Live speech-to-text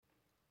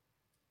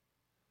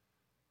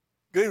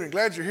Good evening.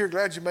 Glad you're here.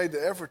 Glad you made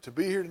the effort to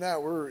be here tonight.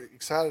 We're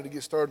excited to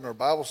get started in our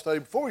Bible study.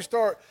 Before we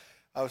start,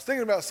 I was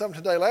thinking about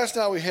something today. Last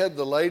night we had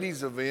the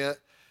ladies' event,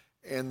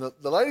 and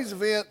the ladies'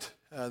 event,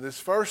 this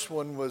first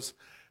one was,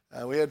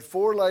 we had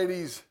 4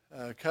 ladies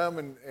come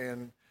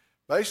and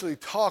basically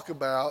talk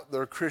about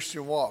their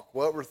Christian walk.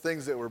 What were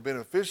things that were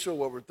beneficial?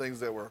 What were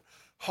things that were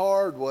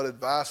hard? What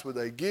advice would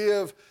they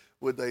give?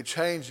 Would they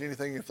change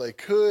anything if they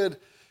could?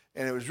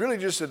 And it was really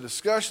just a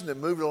discussion that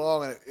moved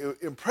along, and it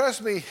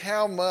impressed me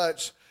how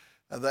much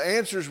the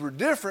answers were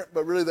different,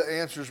 but really the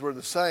answers were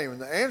the same. And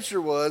the answer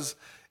was,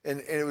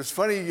 and it was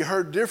funny, you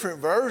heard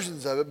different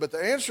versions of it, but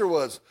the answer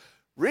was,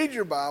 read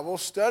your Bible,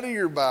 study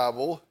your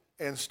Bible,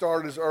 and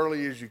start as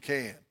early as you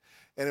can.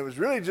 And it was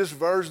really just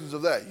versions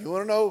of that. You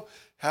want to know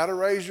how to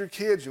raise your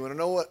kids. You want to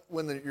know what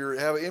when you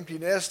have an empty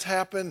nest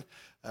happen,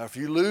 if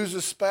you lose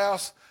a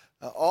spouse.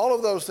 All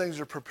of those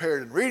things are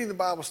prepared in reading the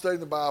Bible, studying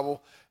the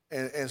Bible,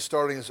 and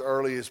starting as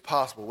early as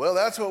possible. Well,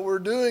 that's what we're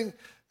doing.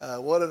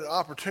 What an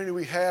opportunity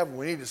we have.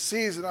 We need to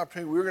seize an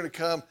opportunity. We're going to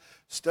come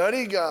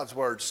study God's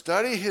Word,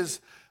 study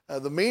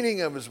the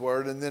meaning of His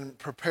Word, and then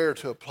prepare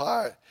to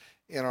apply it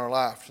in our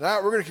life.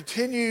 Tonight, we're going to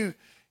continue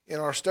in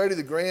our study,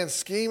 the grand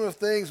scheme of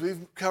things.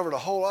 We've covered a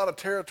whole lot of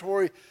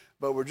territory,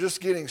 but we're just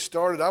getting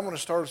started. I'm going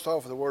to start us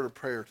off with a word of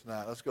prayer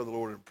tonight. Let's go to the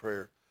Lord in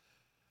prayer.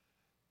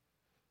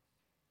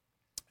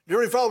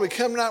 Dear Heavenly Father, we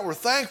come tonight. We're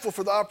thankful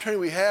for the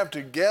opportunity we have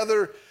to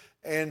gather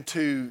and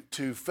to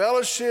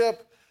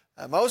fellowship.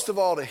 Most of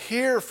all, to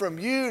hear from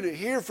you, to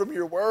hear from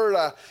your word.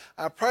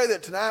 I pray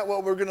that tonight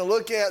what we're going to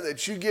look at,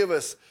 that you give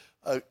us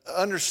a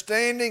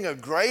understanding, a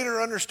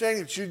greater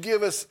understanding, that you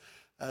give us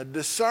a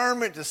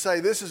discernment to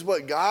say this is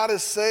what God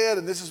has said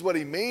and this is what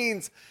He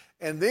means,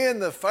 and then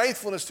the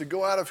faithfulness to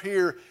go out of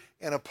here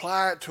and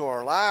apply it to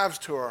our lives,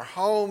 to our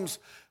homes,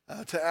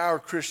 to our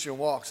Christian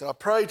walk. So I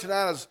pray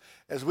tonight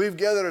as we've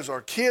gathered, as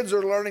our kids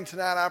are learning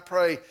tonight, I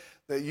pray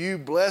that you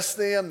bless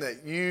them,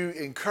 that you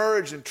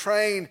encourage and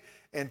train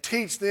and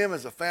teach them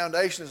as a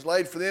foundation is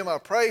laid for them. I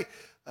pray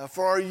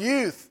for our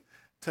youth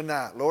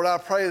tonight. Lord, I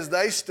pray as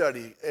they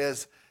study,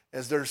 as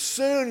they're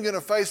soon going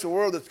to face a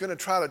world that's going to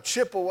try to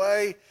chip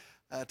away,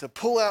 to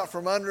pull out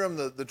from under them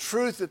the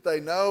truth that they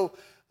know.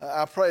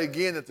 I pray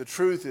again that the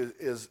truth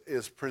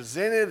is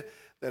presented,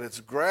 that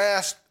it's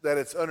grasped, that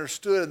it's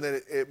understood, and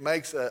that it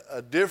makes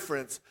a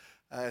difference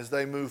as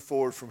they move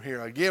forward from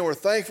here. Again, we're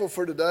thankful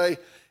for today,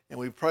 and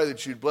we pray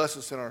that you'd bless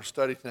us in our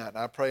study tonight. And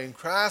I pray in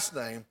Christ's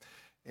name,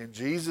 in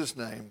Jesus'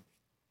 name,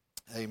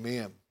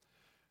 amen.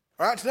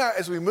 All right, tonight,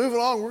 as we move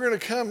along, we're going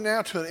to come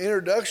now to an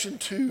introduction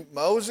to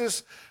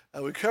Moses.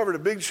 We covered a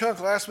big chunk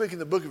last week in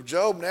the book of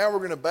Job. Now we're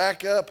going to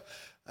back up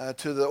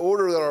to the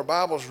order that our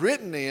Bible's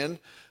written in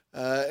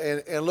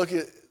and look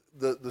at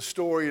the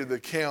story, the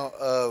account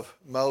of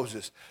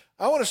Moses.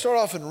 I want to start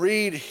off and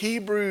read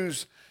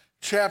Hebrews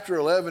chapter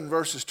 11,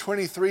 verses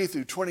 23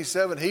 through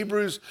 27.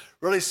 Hebrews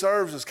really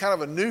serves as kind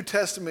of a New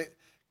Testament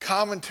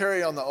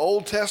commentary on the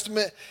Old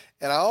Testament.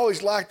 And I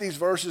always like these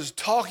verses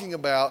talking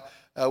about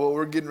what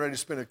we're getting ready to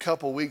spend a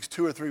couple weeks,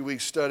 2 or 3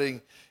 weeks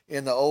studying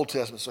in the Old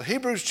Testament. So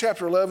Hebrews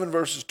chapter 11,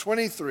 verses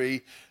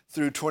 23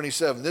 through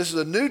 27. This is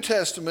a New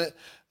Testament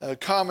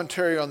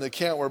commentary on the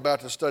account we're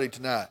about to study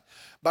tonight.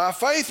 By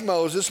faith,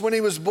 Moses, when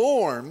he was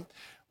born,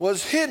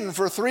 was hidden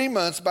for 3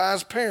 months by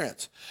his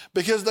parents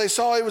because they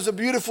saw he was a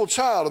beautiful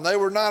child and they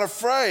were not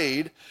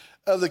afraid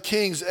of the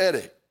king's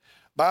edict.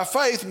 By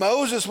faith,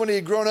 Moses, when he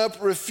had grown up,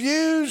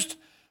 refused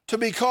to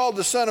be called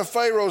the son of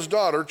Pharaoh's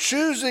daughter,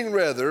 choosing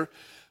rather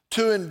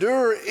to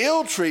endure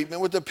ill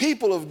treatment with the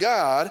people of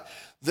God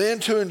than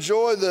to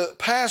enjoy the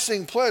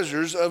passing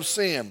pleasures of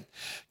sin,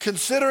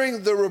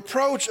 considering the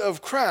reproach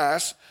of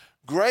Christ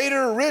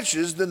greater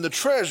riches than the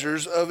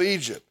treasures of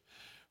Egypt.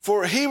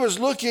 For he was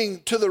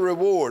looking to the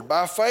reward.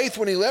 By faith,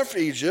 when he left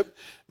Egypt,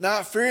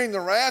 not fearing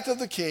the wrath of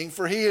the king,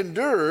 for he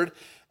endured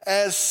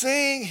as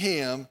seeing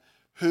him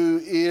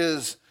who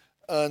is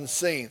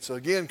unseen. So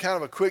again, kind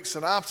of a quick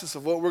synopsis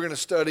of what we're going to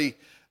study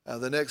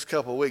the next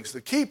couple of weeks. The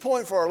key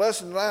point for our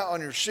lesson tonight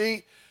on your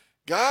sheet,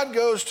 God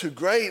goes to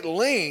great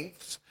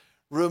lengths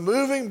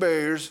removing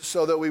barriers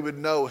so that we would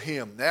know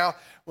Him. Now,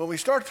 when we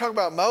start to talk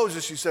about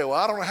Moses, you say, well,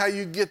 I don't know how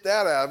you get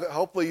that out of it.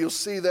 Hopefully you'll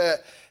see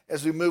that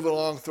as we move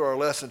along through our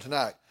lesson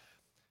tonight.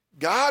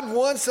 God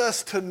wants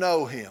us to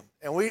know Him.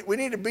 And we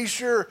need to be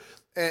sure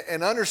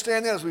and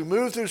understand that as we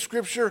move through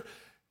Scripture.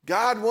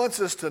 God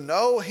wants us to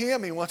know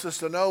Him. He wants us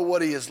to know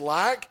what He is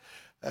like.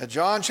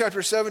 John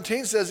chapter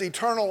 17 says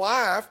eternal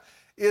life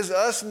is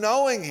us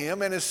knowing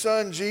Him and His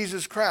Son,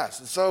 Jesus Christ.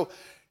 And so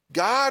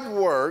God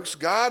works,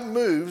 God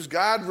moves,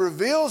 God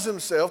reveals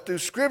Himself through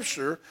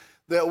Scripture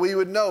that we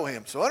would know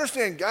Him. So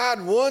understand,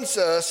 God wants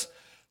us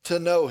to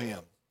know Him.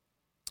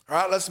 All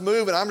right, let's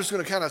move, and I'm just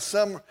going to kind of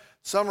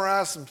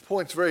summarize some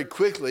points very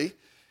quickly.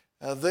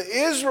 The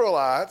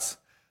Israelites,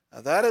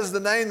 that is the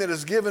name that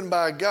is given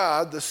by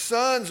God. The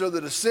sons or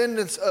the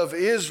descendants of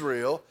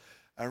Israel.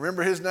 I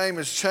remember his name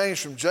is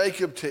changed from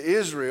Jacob to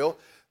Israel.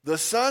 The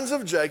sons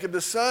of Jacob,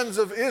 the sons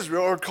of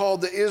Israel, are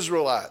called the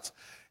Israelites.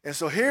 And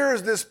so here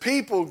is this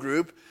people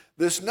group,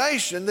 this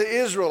nation, the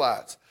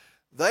Israelites.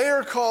 they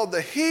are called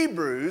the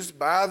Hebrews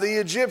by the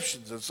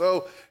Egyptians. And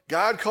so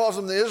God calls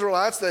them the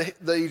Israelites. The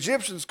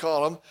Egyptians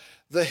call them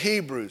the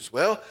Hebrews.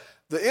 Well,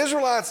 the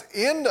Israelites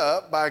end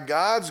up, by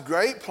God's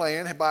great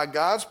plan, by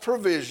God's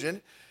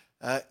provision,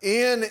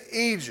 in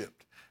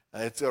Egypt.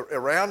 It's a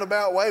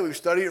roundabout way. We've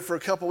studied it for a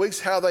couple weeks,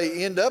 how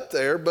they end up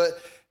there.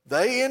 But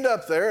they end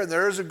up there, and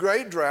there is a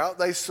great drought.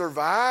 They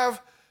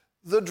survive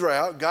the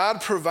drought.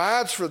 God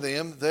provides for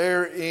them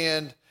there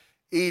in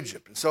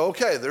Egypt. And so,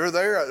 okay, they're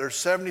there. There's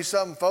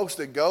 70-something folks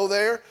that go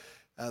there.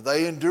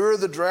 They endure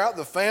the drought.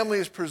 The family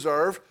is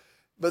preserved.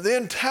 But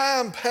then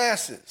time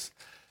passes.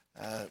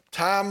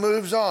 Time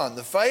moves on.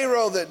 The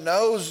Pharaoh that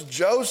knows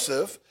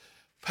Joseph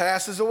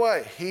passes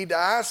away. He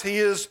dies. He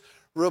is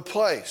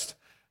replaced.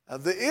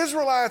 The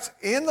Israelites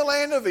in the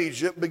land of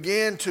Egypt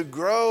began to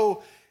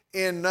grow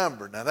in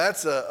number. Now,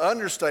 that's an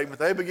understatement.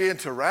 They began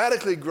to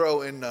radically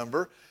grow in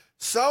number,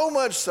 so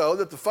much so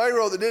that the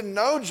Pharaoh that didn't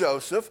know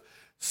Joseph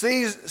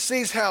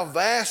sees how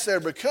vast they're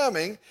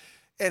becoming,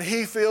 and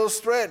he feels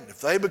threatened. If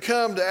they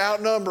become to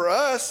outnumber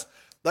us,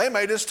 they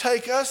may just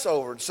take us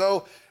over. And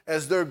so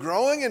as they're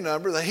growing in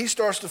number, he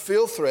starts to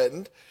feel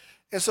threatened.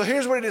 And so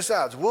here's what he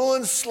decides. We'll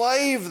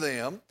enslave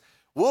them.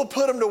 We'll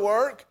put them to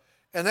work,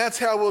 and that's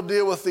how we'll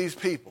deal with these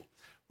people.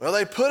 Well,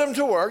 they put them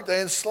to work.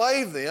 They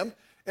enslave them,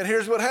 and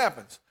here's what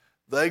happens.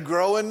 They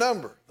grow in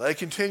number. They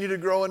continue to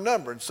grow in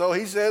number. And so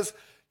he says,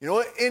 you know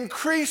what?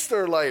 Increase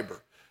their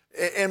labor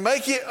and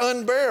make it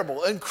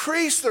unbearable.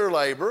 Increase their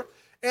labor,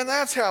 and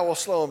that's how we'll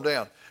slow them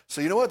down. So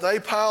you know what? They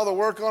pile the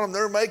work on them.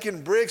 They're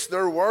making bricks.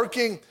 They're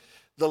working.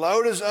 The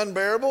load is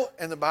unbearable,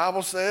 and the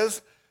Bible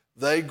says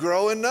they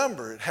grow in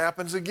number. It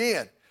happens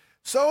again.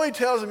 So he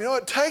tells them, you know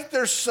what? Take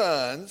their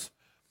sons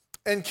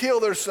and kill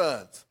their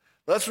sons.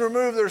 Let's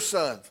remove their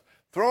sons.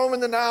 Throw them in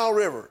the Nile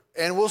River,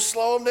 and we'll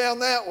slow them down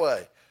that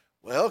way.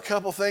 Well, a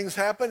couple things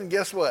happen, and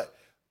guess what?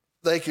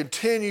 They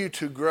continue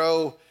to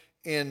grow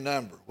in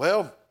number.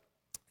 Well,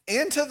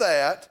 into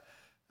that,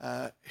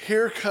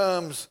 here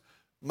comes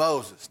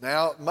Moses.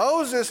 Now,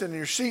 Moses, and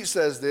your sheet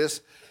says this,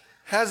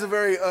 has a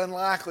very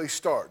unlikely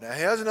start. Now,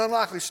 he has an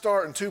unlikely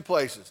start in two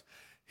places.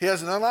 He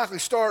has an unlikely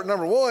start,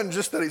 number one,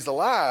 just that he's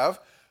alive,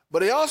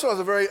 but he also has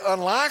a very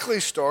unlikely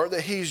start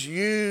that he's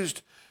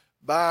used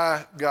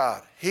by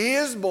God. He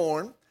is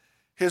born.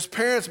 His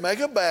parents make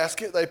a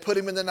basket. They put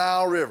him in the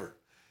Nile River.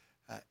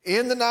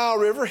 In the Nile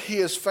River, he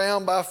is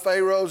found by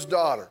Pharaoh's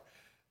daughter.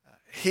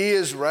 He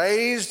is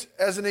raised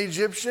as an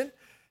Egyptian.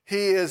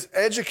 He is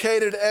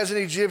educated as an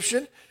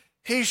Egyptian.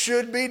 He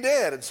should be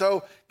dead. And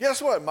so, guess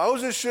what?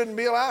 Moses shouldn't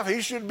be alive.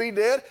 He should be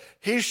dead.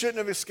 He shouldn't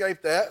have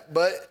escaped that,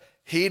 but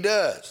he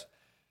does.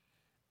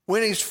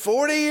 When he's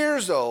 40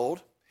 years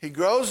old, he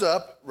grows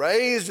up,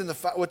 raised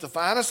with the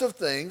finest of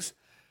things.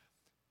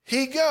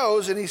 He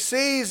goes and he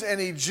sees an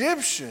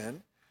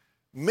Egyptian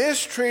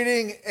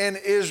mistreating an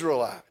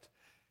Israelite.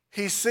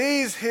 He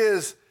sees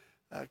his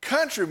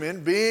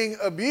countrymen being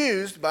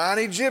abused by an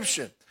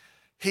Egyptian.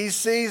 He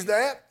sees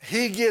that.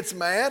 He gets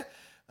mad.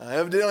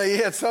 Evidently, he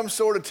had some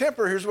sort of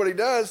temper. Here's what he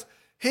does.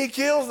 He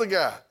kills the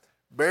guy,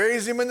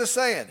 buries him in the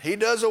sand. He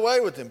does away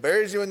with him,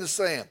 buries him in the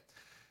sand.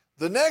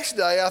 The next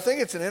day, I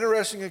think it's an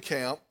interesting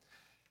account,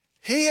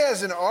 he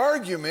has an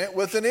argument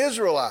with an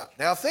Israelite.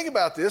 Now, think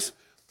about this.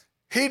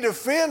 He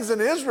defends an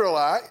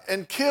Israelite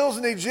and kills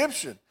an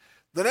Egyptian.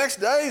 The next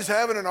day, he's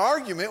having an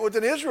argument with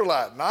an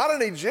Israelite, not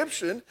an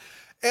Egyptian.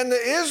 And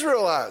the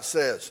Israelite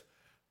says,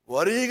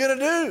 what are you going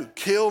to do?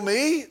 Kill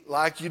me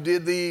like you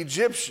did the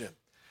Egyptian?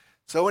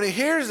 So when he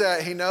hears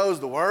that, he knows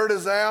the word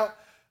is out.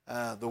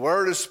 The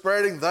word is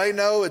spreading. They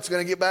know it's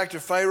going to get back to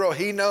Pharaoh.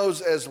 He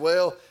knows as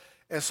well.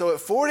 And so at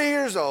 40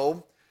 years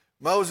old,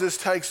 Moses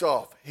takes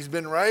off. He's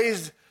been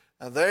raised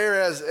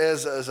there as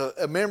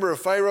a member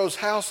of Pharaoh's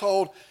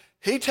household.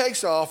 He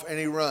takes off and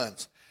he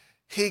runs.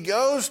 He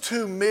goes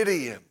to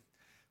Midian,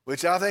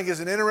 which I think is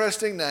an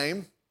interesting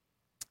name.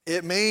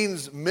 It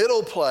means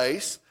middle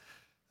place,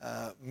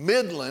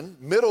 Midland,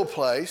 middle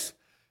place,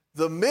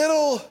 the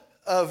middle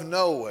of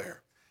nowhere.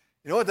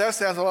 You know what? That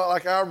sounds a lot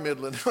like our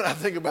Midland when I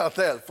think about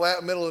that,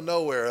 flat middle of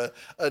nowhere,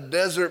 a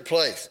desert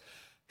place.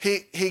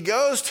 He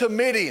goes to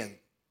Midian,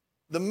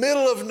 the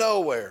middle of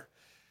nowhere,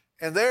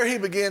 and there he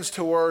begins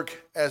to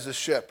work as a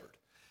shepherd.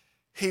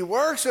 He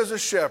works as a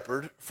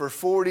shepherd for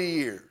 40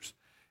 years.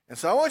 And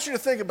so I want you to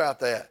think about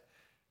that.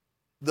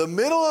 The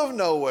middle of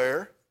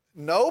nowhere,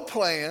 no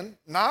plan,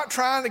 not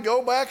trying to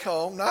go back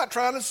home, not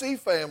trying to see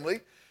family,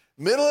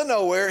 middle of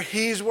nowhere,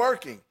 he's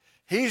working.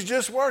 He's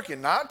just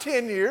working, not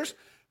 10 years,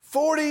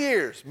 40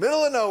 years,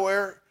 middle of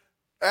nowhere,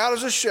 out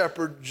as a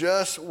shepherd,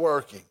 just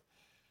working.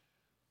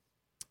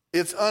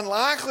 It's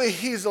unlikely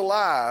he's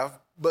alive,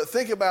 but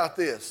think about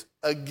this.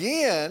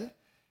 Again,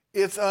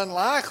 it's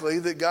unlikely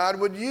that God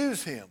would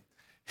use him.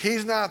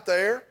 He's not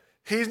there.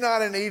 He's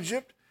not in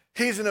Egypt.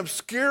 He's an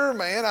obscure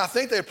man. I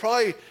think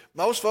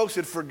most folks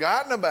had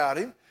forgotten about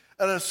him.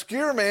 An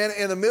obscure man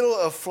in the middle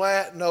of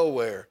flat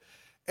nowhere.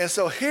 And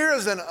so here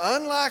is an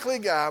unlikely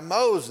guy,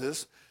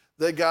 Moses,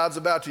 that God's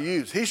about to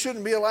use. He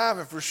shouldn't be alive.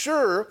 And for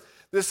sure,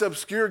 this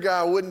obscure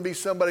guy wouldn't be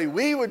somebody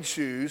we would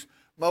choose,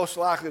 most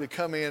likely to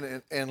come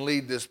in and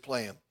lead this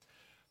plan.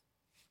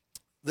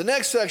 The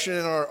next section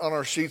on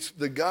our sheets,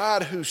 the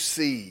God who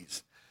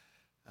sees.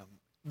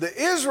 The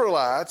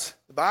Israelites,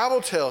 the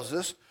Bible tells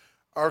us,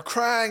 are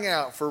crying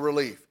out for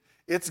relief.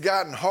 It's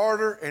gotten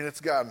harder, and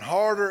it's gotten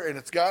harder, and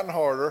it's gotten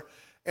harder,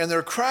 and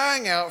they're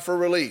crying out for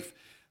relief.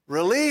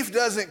 Relief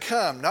doesn't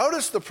come.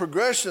 Notice the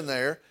progression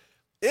there.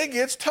 It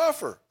gets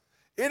tougher.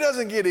 It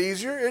doesn't get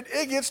easier.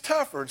 It gets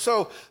tougher. And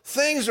so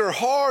things are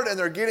hard, and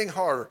they're getting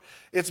harder.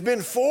 It's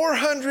been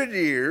 400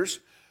 years,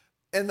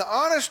 and the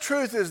honest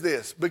truth is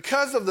this.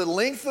 Because of the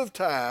length of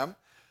time,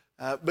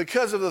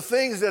 because of the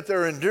things that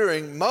they're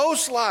enduring,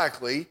 most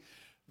likely,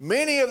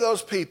 many of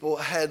those people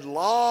had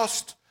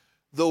lost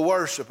the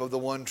worship of the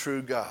one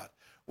true God.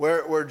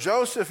 Where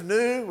Joseph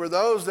knew, where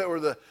those that were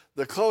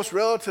the close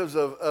relatives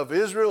of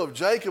Israel, of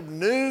Jacob,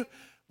 knew,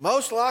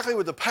 most likely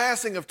with the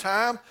passing of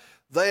time,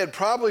 they had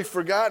probably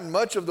forgotten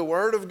much of the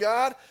Word of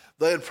God.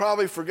 They had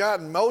probably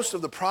forgotten most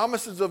of the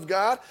promises of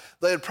God.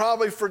 They had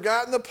probably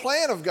forgotten the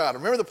plan of God.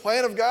 Remember, the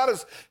plan of God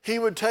is He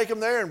would take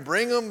them there and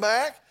bring them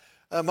back.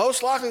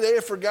 Most likely they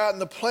had forgotten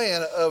the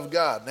plan of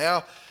God.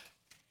 Now,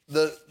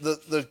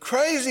 the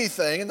crazy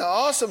thing and the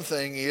awesome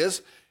thing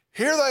is,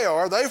 here they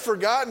are. They've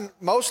forgotten,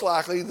 most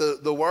likely,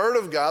 the Word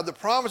of God, the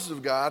promises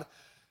of God,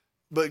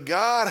 but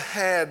God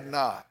had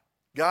not.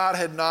 God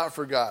had not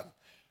forgotten.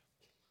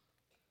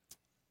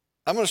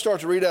 I'm going to start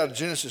to read out of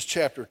Genesis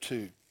chapter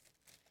 2.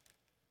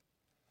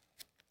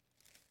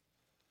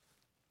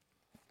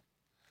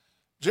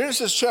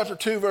 Genesis chapter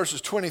 2, verses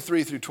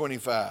 23 through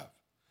 25.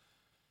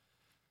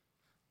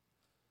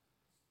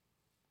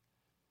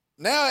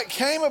 Now it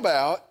came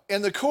about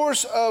in the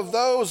course of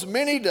those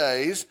many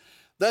days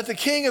that the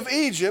king of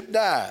Egypt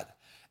died.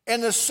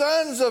 And the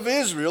sons of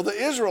Israel, the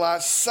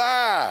Israelites,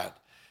 sighed.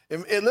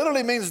 It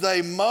literally means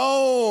they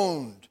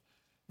moaned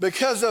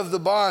because of the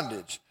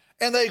bondage.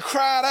 And they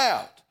cried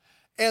out.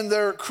 And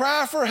their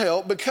cry for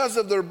help because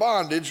of their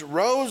bondage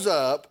rose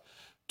up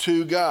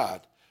to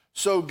God.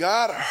 So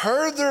God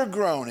heard their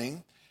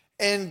groaning,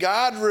 and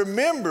God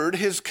remembered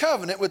His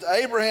covenant with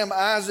Abraham,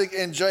 Isaac,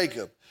 and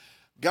Jacob.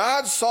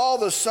 God saw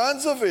the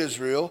sons of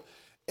Israel,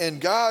 and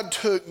God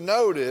took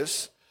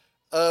notice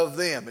of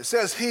them. It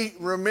says He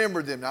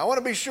remembered them. Now, I want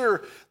to be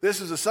sure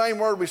this is the same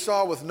word we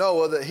saw with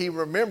Noah, that He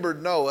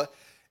remembered Noah.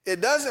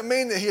 It doesn't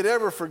mean that He had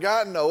ever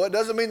forgotten Noah. It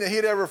doesn't mean that He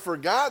had ever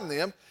forgotten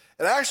them.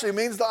 It actually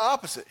means the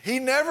opposite. He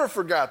never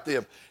forgot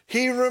them.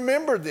 He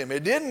remembered them.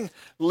 It didn't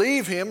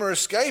leave Him or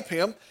escape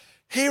Him.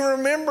 He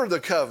remembered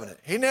the covenant.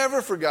 He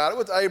never forgot it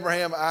with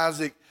Abraham,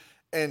 Isaac,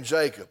 and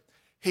Jacob.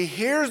 He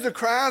hears the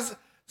cries,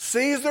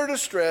 sees their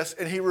distress,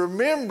 and He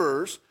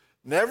remembers,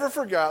 never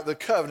forgot the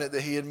covenant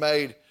that He had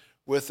made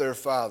with their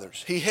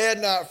fathers. He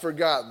had not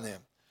forgotten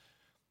them.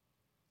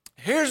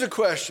 Here's a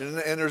question,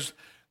 and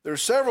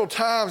there's several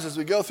times as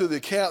we go through the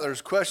account,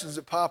 there's questions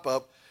that pop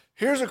up.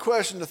 Here's a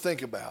question to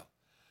think about.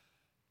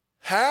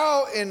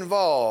 How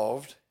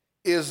involved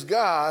is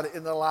God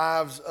in the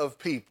lives of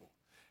people?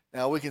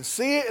 Now, we can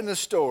see it in the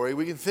story.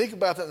 We can think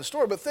about that in the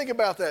story, but think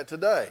about that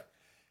today.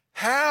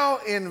 How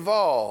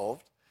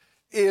involved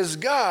is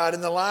God in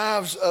the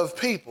lives of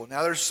people?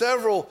 Now, there's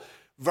several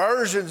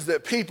versions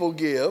that people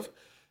give.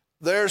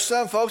 There are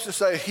some folks that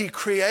say He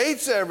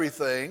creates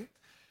everything,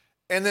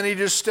 and then He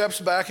just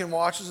steps back and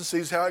watches and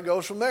sees how it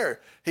goes from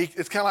there.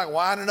 It's kind of like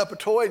winding up a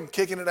toy and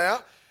kicking it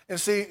out and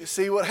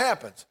see what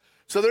happens.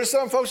 So there's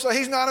some folks that say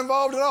He's not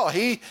involved at all.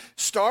 He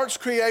starts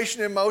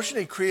creation in motion.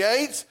 He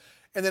creates,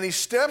 and then He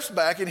steps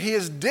back, and He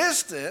is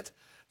distant,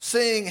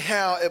 seeing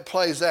how it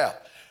plays out.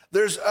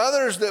 There's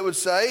others that would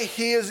say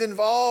He is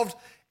involved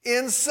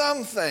in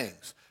some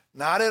things.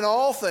 Not in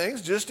all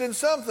things, just in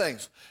some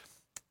things.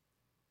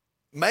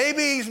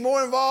 Maybe He's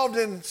more involved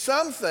in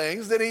some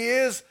things than He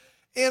is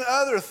in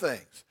other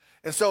things.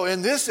 And so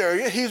in this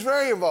area, He's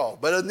very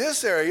involved. But in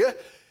this area,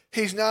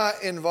 He's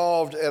not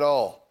involved at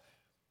all.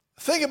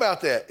 Think about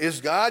that. Is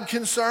God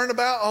concerned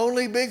about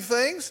only big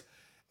things,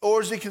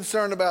 or is He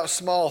concerned about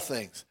small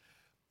things?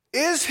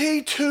 Is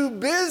He too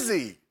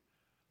busy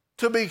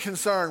to be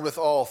concerned with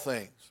all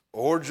things?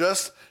 Or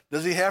just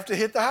does He have to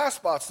hit the high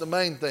spots, the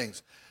main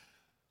things?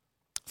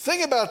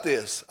 Think about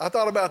this. I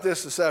thought about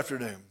this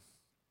afternoon.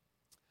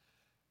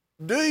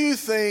 Do you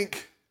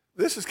think,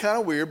 this is kind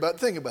of weird, but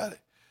think about it.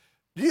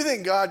 Do you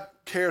think God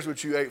cares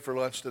what you ate for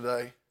lunch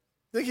today?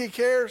 Think He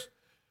cares?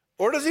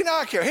 Or does He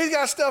not care? He's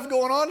got stuff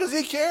going on. Does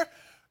He care?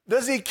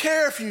 Does He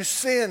care if you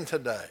sin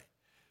today?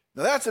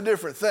 Now, that's a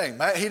different thing.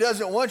 He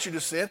doesn't want you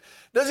to sin.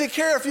 Does He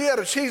care if you had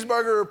a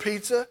cheeseburger or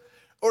pizza?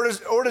 Or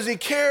does He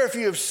care if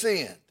you have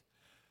sinned?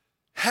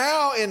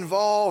 How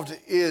involved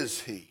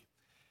is He?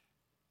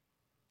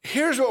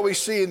 Here's what we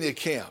see in the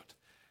account.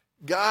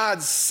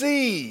 God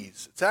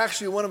sees. It's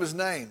actually one of His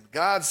names.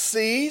 God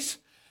sees.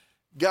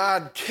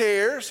 God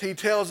cares. He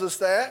tells us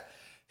that.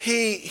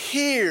 He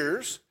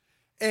hears.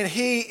 And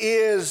He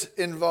is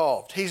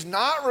involved. He's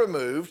not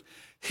removed.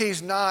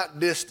 He's not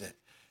distant.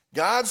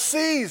 God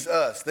sees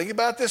us. Think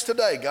about this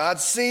today. God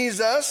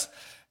sees us.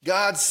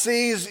 God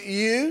sees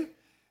you.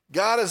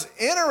 God is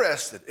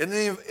interested in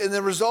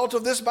the result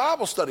of this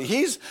Bible study.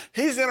 He's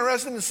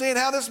interested in seeing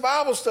how this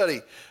Bible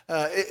study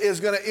is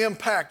going to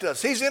impact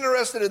us. He's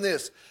interested in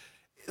this.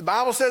 The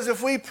Bible says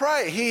if we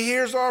pray, he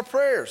hears our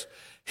prayers.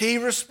 He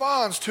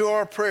responds to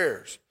our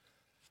prayers.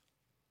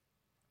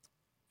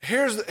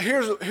 Here's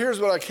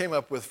what I came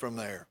up with from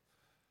there.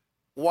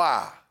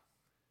 Why?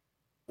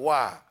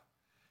 Why?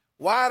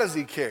 Why does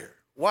he care?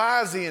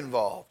 Why is he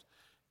involved?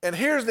 And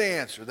here's the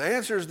answer. The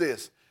answer is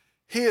this.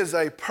 He is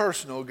a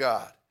personal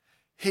God.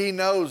 He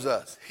knows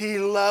us. He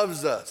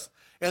loves us.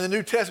 In the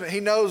New Testament, he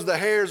knows the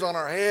hairs on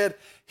our head.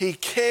 He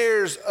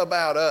cares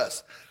about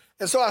us.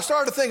 And so I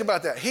started to think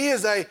about that. He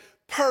is a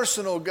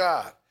personal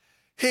God.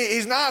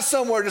 He's not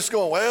somewhere just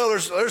going, well,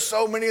 there's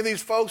so many of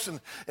these folks,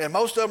 and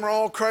most of them are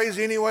all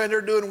crazy anyway, and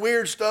they're doing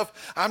weird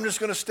stuff. I'm just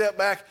going to step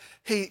back.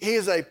 He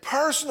is a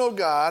personal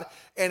God,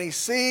 and he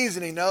sees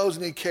and he knows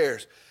and he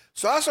cares.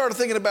 So I started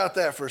thinking about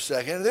that for a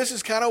second, and this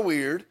is kind of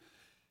weird.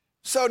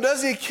 So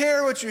does he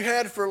care what you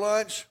had for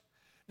lunch?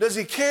 Does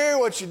he care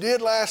what you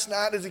did last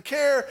night? Does he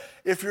care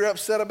if you're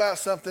upset about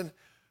something?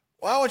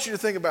 Well, I want you to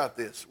think about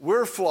this.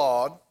 We're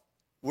flawed.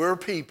 We're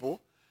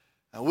people.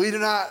 And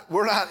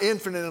we're not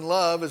infinite in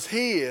love as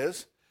he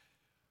is.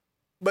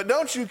 But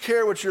don't you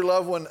care what your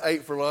loved one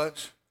ate for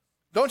lunch?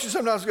 Don't you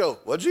sometimes go,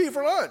 what'd you eat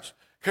for lunch?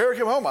 Carrie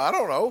came home, I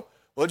don't know.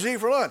 What'd you eat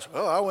for lunch?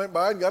 Well, I went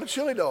by and got a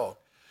chili dog.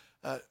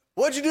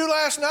 What'd you do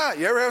last night?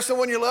 You ever have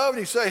someone you love and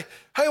you say,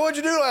 hey, what'd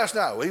you do last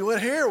night? We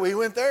went here, we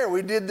went there,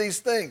 we did these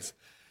things.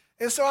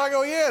 And so I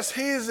go, yes,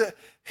 he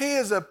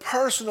is a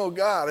personal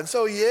God. And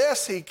so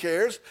yes, he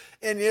cares,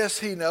 and yes,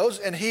 he knows,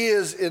 and he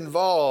is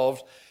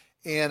involved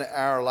in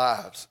our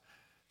lives.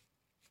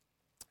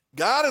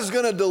 God is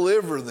going to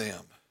deliver them.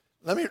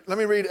 Let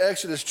me read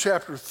Exodus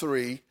chapter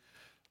 3,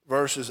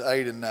 verses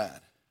 8 and 9.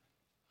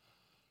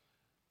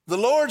 The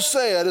Lord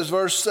said, is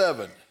verse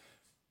 7.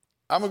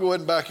 I'm going to go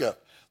ahead and back up.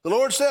 The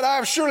Lord said, I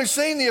have surely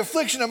seen the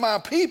affliction of my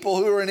people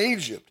who are in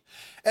Egypt,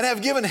 and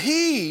have given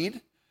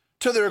heed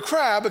to their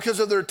cry because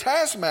of their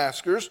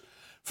taskmasters,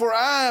 for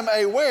I am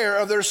aware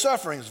of their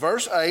sufferings.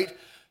 Verse 8,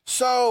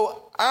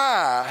 so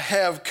I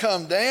have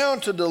come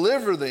down to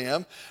deliver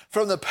them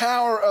from the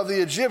power of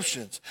the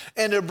Egyptians,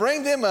 and to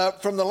bring them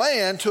up from the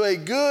land to a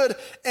good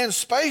and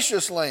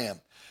spacious land,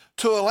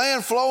 to a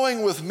land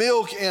flowing with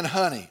milk and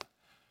honey,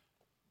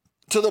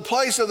 to the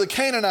place of the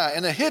Canaanite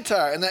and the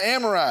Hittite and the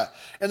Amorite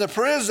and the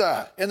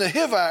Perizzite and the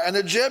Hivite and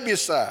the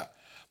Jebusite.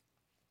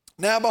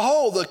 Now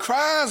behold, the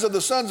cries of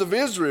the sons of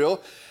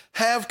Israel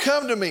have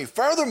come to me.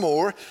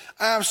 Furthermore,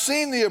 I have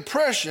seen the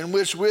oppression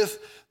which with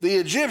the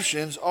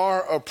Egyptians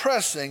are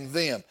oppressing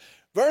them.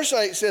 Verse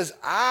 8 says,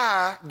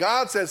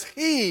 God says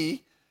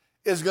he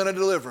is going to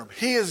deliver them.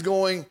 He is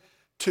going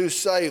to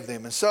save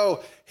them. And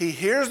so he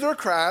hears their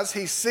cries,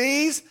 he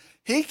sees,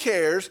 he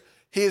cares,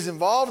 he is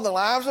involved in the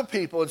lives of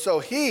people, and so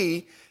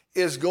he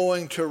is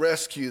going to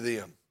rescue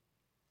them.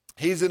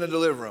 He's going to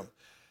deliver them.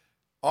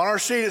 On our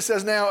sheet it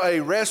says now a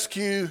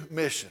rescue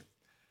mission.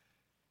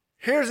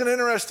 Here's an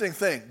interesting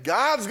thing.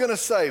 God's going to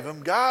save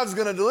them, God's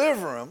going to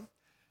deliver them,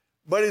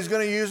 but he's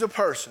going to use a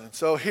person.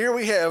 So here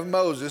we have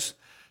Moses.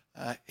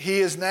 He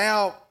is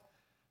now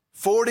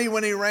 40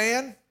 when he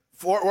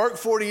worked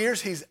 40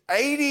 years. He's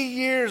 80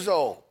 years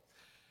old.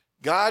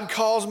 God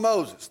calls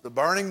Moses, the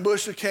burning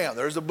bush account.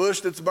 There's a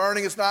bush that's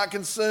burning, it's not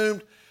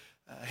consumed.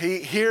 He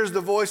hears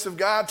the voice of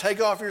God,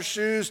 take off your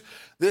shoes.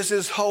 This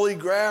is holy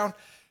ground.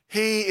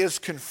 He is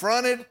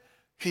confronted.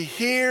 He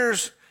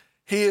hears,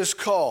 he is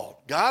called.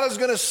 God is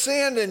going to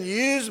send and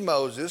use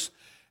Moses,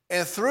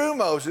 and through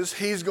Moses,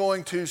 he's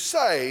going to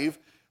save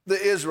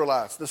the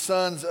Israelites, the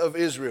sons of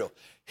Israel.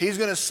 He's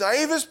going to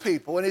save his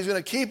people, and he's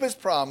going to keep his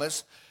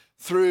promise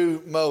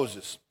through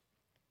Moses.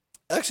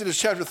 Exodus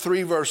chapter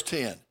 3, verse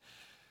 10.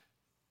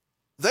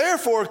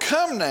 Therefore,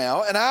 come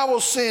now, and I will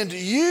send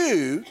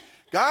you.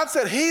 God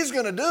said he's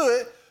going to do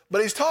it,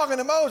 but he's talking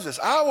to Moses.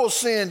 I will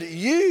send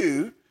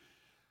you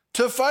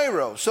to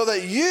Pharaoh so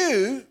that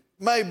you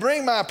may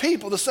bring my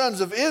people, the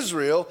sons of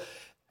Israel,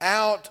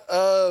 out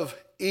of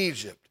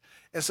Egypt.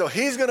 And so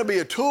he's going to be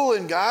a tool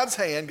in God's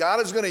hand.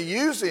 God is going to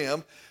use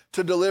him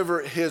to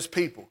deliver his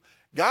people.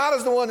 God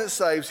is the one that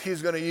saves.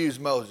 He's going to use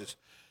Moses.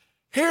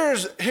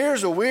 Here's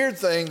a weird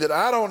thing that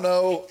I don't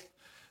know.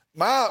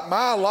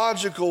 My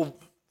logical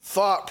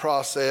thought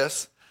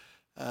process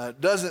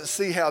doesn't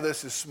see how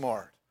this is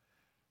smart.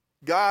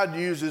 God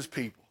uses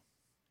people.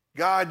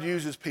 God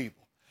uses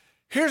people.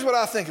 Here's what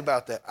I think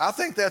about that. I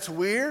think that's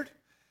weird.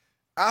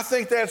 I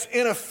think that's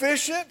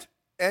inefficient.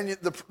 And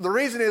the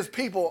reason is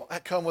people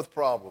come with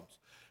problems.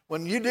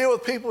 When you deal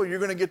with people, you're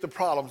going to get the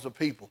problems of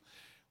people.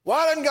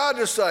 Why doesn't God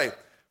just say,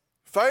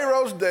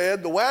 Pharaoh's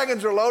dead, the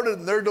wagons are loaded,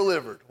 and they're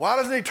delivered? Why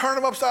doesn't he turn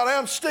them upside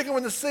down, stick them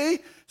in the sea,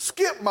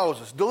 skip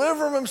Moses,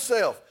 deliver him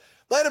himself?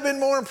 They'd have been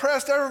more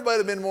impressed. Everybody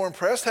would have been more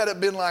impressed had it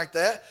been like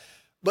that.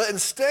 But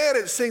instead,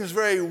 it seems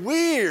very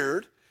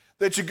weird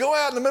that you go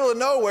out in the middle of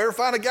nowhere,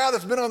 find a guy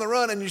that's been on the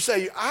run, and you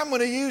say, I'm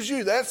going to use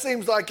you. That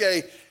seems like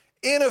an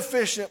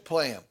inefficient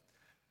plan.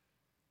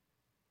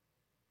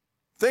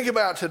 Think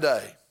about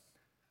today.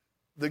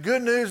 The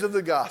good news of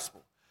the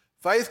gospel.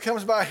 Faith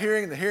comes by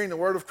hearing, and hearing the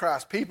word of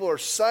Christ. People are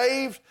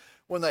saved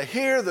when they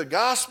hear the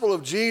gospel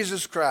of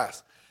Jesus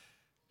Christ.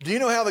 Do you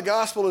know how the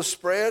gospel is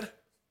spread?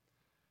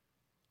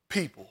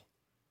 People.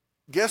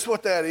 Guess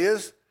what that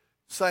is?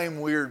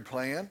 Same weird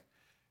plan.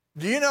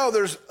 Do you know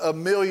there's a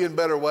million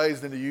better ways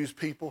than to use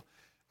people?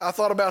 I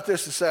thought about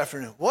this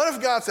afternoon. What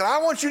if God said,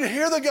 I want you to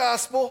hear the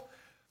gospel,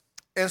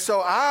 and so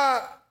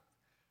I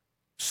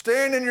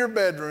stand in your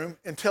bedroom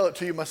and tell it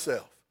to you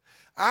myself.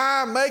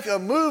 I make a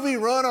movie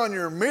run on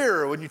your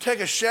mirror when you take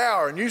a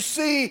shower and you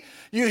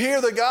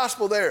hear the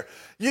gospel there.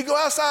 You go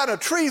outside and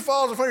a tree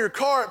falls in front of your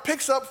car, it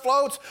picks up,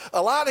 floats,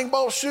 a lightning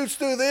bolt shoots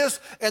through this,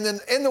 and then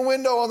in the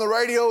window on the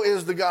radio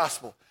is the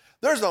gospel.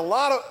 There's a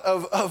lot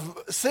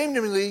of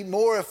seemingly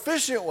more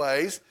efficient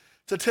ways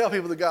to tell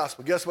people the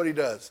gospel. Guess what he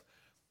does?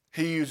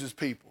 He uses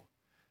people.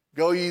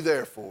 Go ye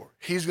therefore.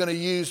 He's going to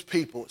use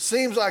people. It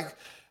seems like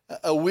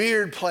a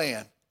weird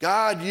plan.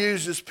 God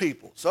uses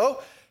people.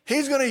 So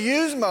he's going to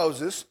use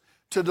Moses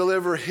to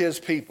deliver his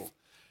people.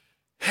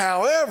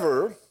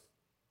 However,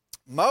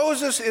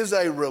 Moses is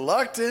a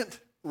reluctant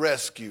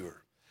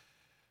rescuer.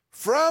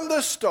 From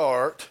the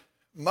start,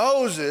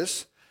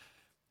 Moses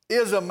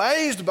is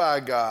amazed by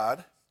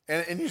God,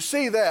 and you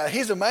see that.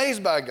 He's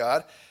amazed by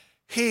God.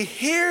 He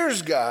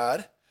hears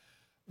God,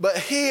 but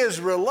he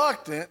is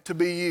reluctant to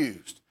be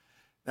used.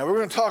 Now, we're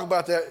going to talk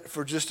about that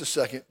for just a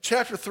second.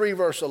 Chapter 3,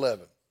 verse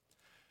 11.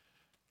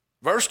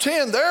 Verse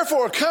 10,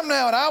 therefore, come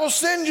now, and I will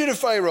send you to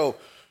Pharaoh.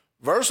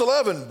 Verse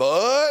 11,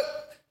 but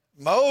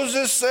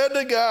Moses said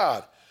to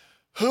God,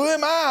 who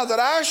am I that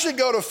I should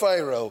go to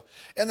Pharaoh,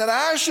 and that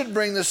I should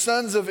bring the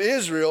sons of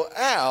Israel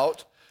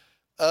out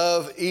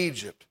of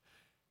Egypt?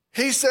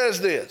 He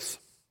says this.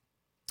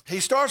 He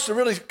starts to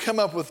really come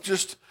up with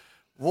just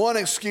one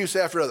excuse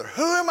after another.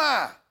 Who am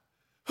I?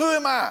 Who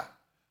am I?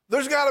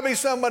 There's got to be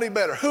somebody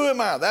better. Who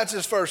am I? That's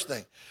his first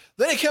thing.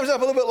 Then he comes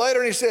up a little bit later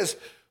and he says,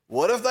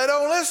 what if they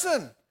don't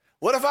listen?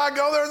 What if I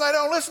go there and they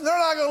don't listen? They're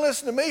not going to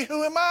listen to me.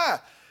 Who am I?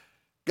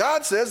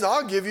 God says,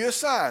 I'll give you a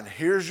sign.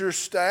 Here's your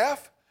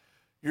staff.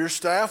 Your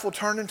staff will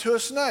turn into a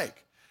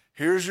snake.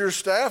 Here's your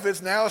staff.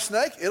 It's now a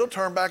snake. It'll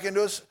turn back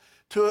into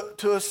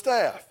a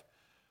staff.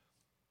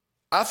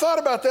 I thought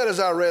about that as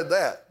I read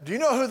that. Do you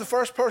know who the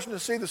first person to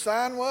see the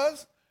sign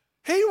was?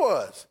 He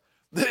was.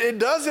 It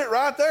does it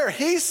right there.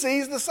 He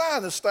sees the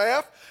sign. The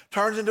staff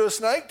turns into a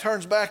snake,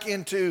 turns back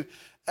into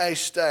a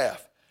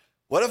staff.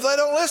 What if they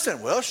don't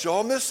listen? Well, show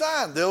them this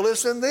sign. They'll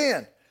listen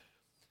then.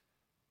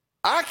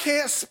 I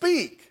can't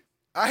speak.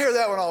 I hear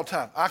that one all the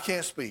time. I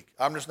can't speak.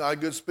 I'm just not a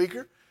good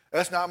speaker.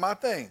 That's not my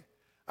thing.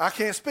 I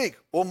can't speak.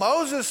 Well,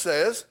 Moses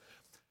says,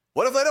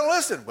 what if they don't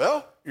listen?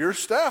 Well, your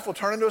staff will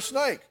turn into a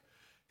snake.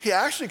 He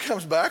actually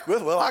comes back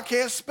with, well, I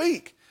can't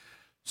speak.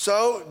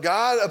 So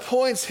God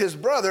appoints his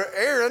brother,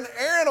 Aaron.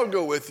 Aaron will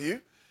go with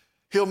you.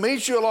 He'll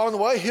meet you along the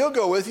way. He'll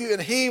go with you,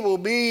 and he will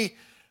be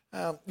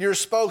your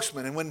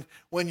spokesman. And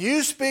when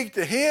you speak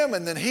to him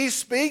and then he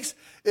speaks,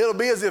 it'll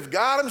be as if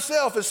God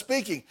himself is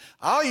speaking.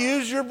 I'll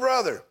use your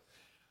brother.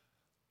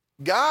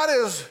 God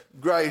is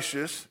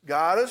gracious,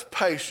 God is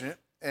patient,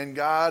 and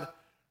God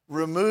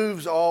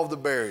removes all the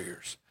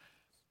barriers,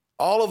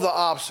 all of the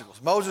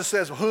obstacles. Moses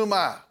says, well, who am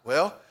I?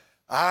 Well,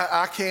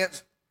 I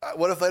can't.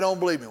 What if they don't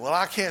believe me? Well,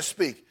 I can't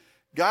speak.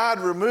 God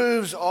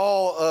removes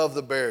all of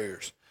the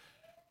barriers.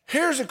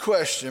 Here's a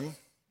question,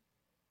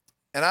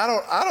 and I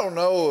don't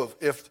know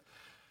if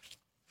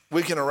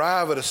we can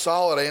arrive at a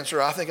solid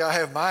answer. I think I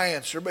have my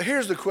answer, but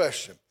here's the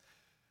question.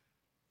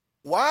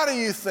 Why do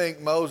you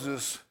think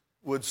Moses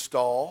would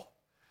stall?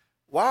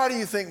 Why do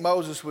you think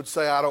Moses would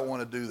say, I don't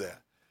want to do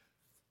that?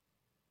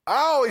 I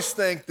always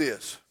think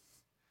this.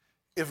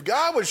 If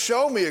God would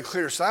show me a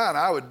clear sign,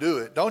 I would do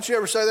it. Don't you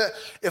ever say that?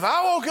 If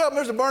I woke up and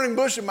there's a burning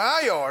bush in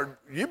my yard,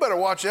 you better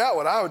watch out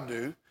what I would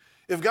do.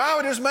 If God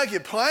would just make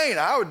it plain,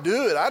 I would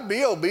do it. I'd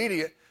be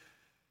obedient.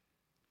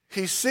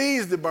 He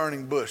sees the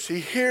burning bush.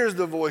 He hears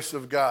the voice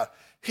of God.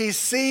 He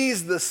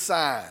sees the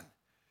sign,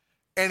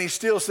 and he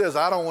still says,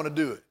 I don't want to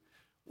do it.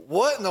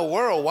 What in the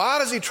world? Why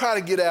does he try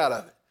to get out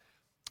of it?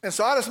 And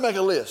so I just make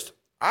a list.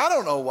 I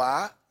don't know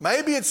why.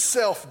 Maybe it's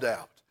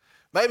self-doubt.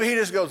 Maybe he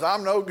just goes,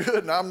 I'm no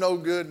good, and I'm no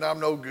good, and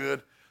I'm no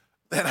good,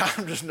 and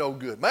I'm just no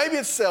good. Maybe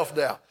it's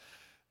self-doubt.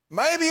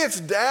 Maybe it's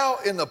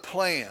doubt in the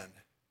plan.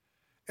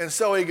 And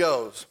so he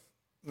goes,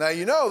 now,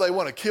 you know they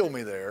want to kill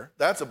me there.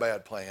 That's a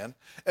bad plan.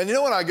 And you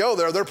know when I go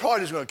there, they're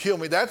probably just going to kill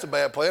me. That's a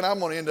bad plan. I'm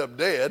going to end up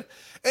dead.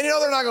 And you know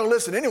they're not going to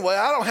listen anyway.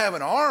 I don't have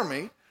an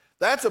army.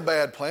 That's a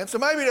bad plan. So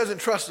maybe he doesn't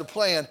trust the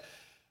plan.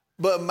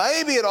 But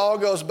maybe it all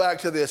goes back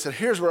to this, and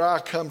here's where I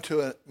come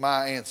to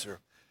my answer.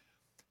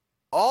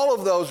 All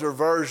of those are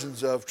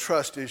versions of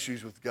trust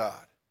issues with God.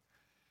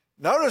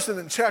 Notice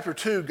in chapter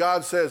 2,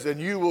 God says, and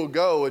you will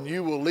go, and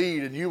you will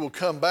lead, and you will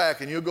come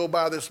back, and you'll go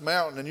by this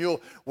mountain, and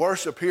you'll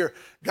worship here.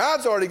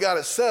 God's already got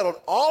it settled.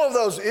 All of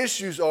those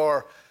issues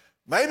are,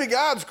 maybe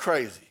God's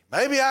crazy.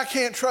 Maybe I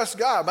can't trust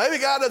God. Maybe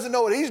God doesn't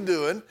know what he's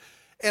doing.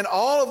 And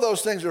all of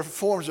those things are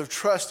forms of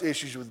trust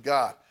issues with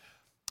God.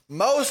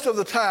 Most of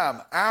the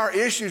time, our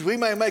issues, we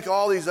may make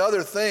all these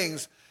other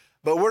things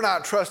but we're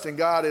not trusting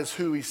God as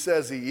who he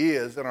says he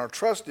is, and our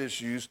trust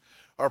issues,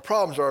 our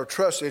problems are our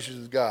trust issues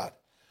with God.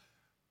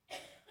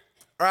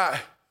 All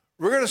right,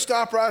 we're going to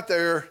stop right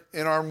there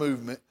in our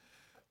movement.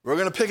 We're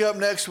going to pick up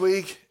next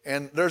week,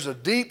 and there's a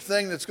deep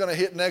thing that's going to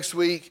hit next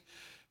week,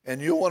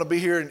 and you'll want to be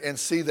here and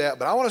see that.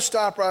 But I want to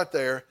stop right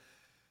there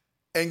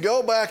and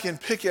go back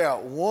and pick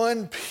out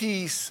one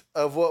piece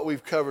of what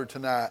we've covered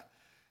tonight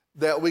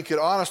that we could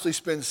honestly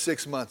spend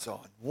 6 months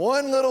on.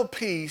 One little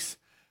piece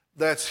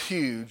that's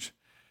huge,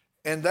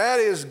 and that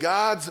is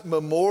God's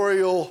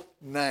memorial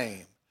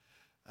name.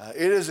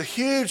 It is a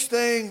huge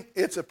thing.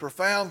 It's a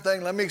profound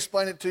thing. Let me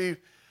explain it to you.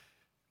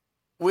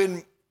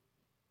 When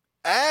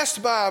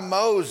asked by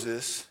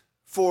Moses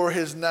for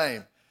his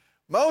name,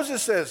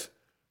 Moses says,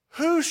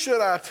 "Who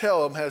should I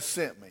tell him has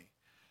sent me?"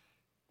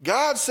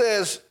 God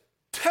says,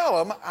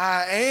 "Tell him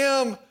I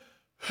am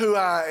who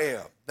I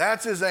am."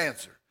 That's his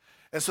answer.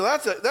 And so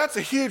that's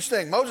a huge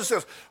thing. Moses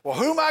says, "Well,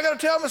 who am I going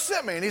to tell him has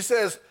sent me?" And he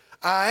says,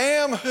 "I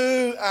am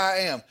who I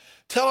am."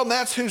 Tell him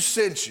that's who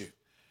sent you.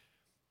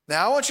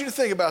 Now, I want you to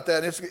think about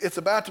that. It's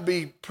about to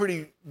be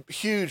pretty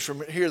huge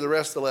from here the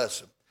rest of the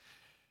lesson.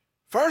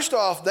 First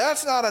off,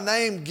 that's not a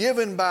name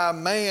given by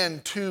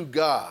man to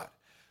God.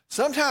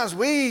 Sometimes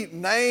we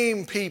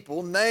name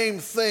people, name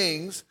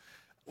things.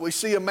 We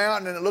see a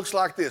mountain and it looks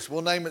like this.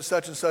 We'll name it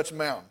such and such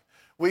mountain.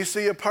 We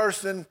see a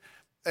person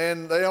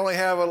and they only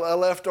have a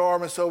left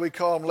arm, and so we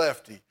call them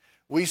Lefty.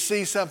 We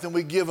see something,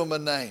 we give them a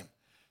name.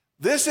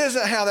 This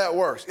isn't how that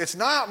works. It's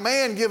not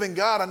man giving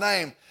God a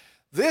name.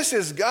 This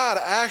is God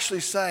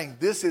actually saying,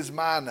 "This is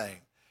my name."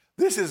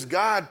 This is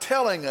God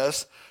telling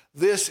us,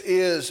 "This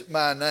is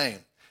my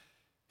name."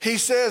 He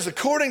says,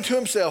 according to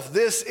himself,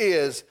 "This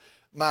is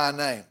my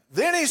name."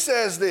 Then he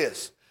says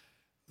this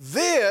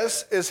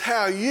is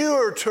how you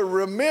are to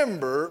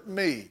remember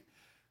me.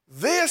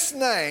 This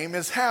name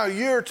is how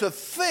you're to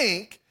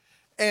think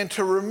and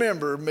to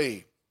remember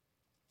me.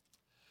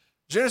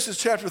 Genesis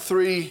chapter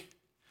 3,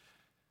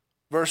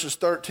 verses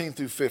 13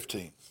 through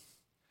 15.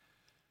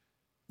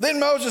 Then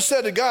Moses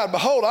said to God,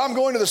 "Behold, I'm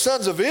going to the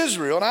sons of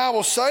Israel, and I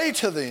will say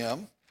to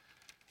them,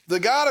 the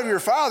God of your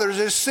fathers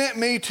has sent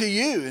me to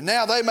you. And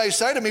now they may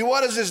say to me,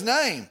 what is his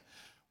name?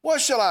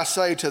 What shall I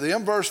say to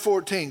them?" Verse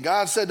 14,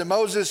 God said to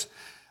Moses,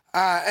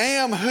 "I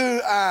am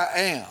who I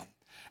am."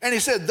 And he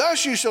said,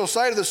 "Thus you shall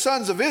say to the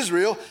sons of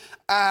Israel,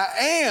 I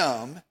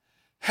am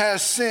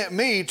has sent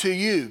me to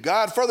you."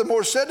 God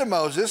furthermore said to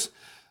Moses,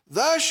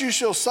 "Thus you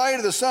shall say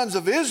to the sons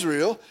of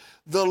Israel,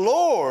 the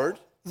Lord,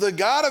 the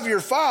God of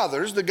your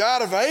fathers, the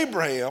God of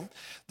Abraham,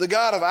 the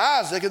God of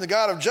Isaac, and the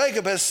God of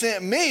Jacob has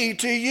sent me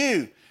to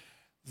you.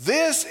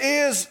 This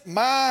is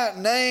my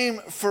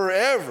name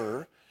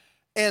forever,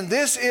 and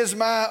this is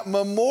my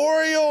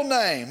memorial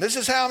name." This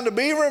is how I'm to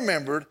be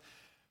remembered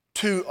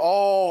to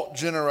all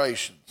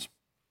generations.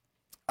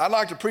 I'd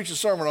like to preach a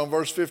sermon on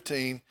verse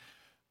 15,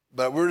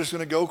 but we're just going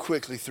to go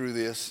quickly through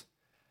this.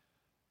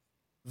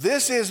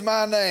 This is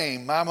my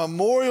name, my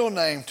memorial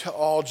name to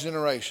all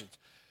generations.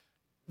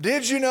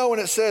 Did you know when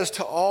it says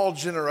to all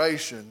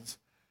generations,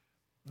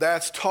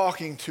 that's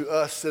talking to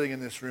us sitting in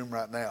this room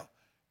right now?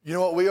 You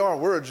know what we are?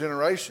 We're a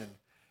generation.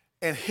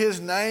 And his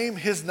name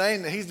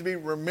that he's to be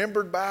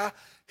remembered by,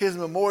 his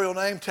memorial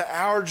name to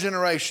our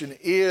generation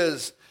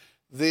is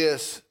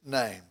this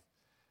name.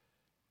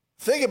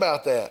 Think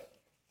about that.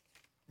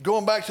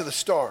 Going back to the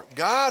start,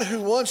 God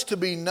who wants to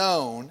be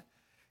known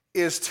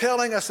is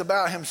telling us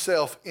about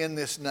himself in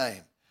this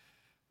name.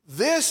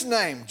 This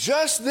name,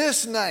 just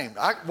this name,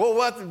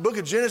 what the book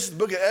of Genesis, the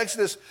book of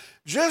Exodus,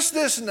 just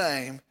this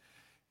name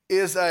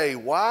is a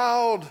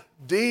wild,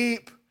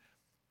 deep,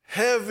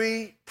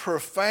 heavy,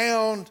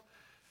 profound,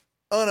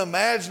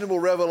 unimaginable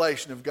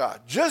revelation of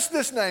God. Just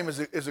this name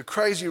is a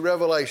crazy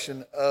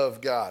revelation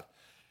of God.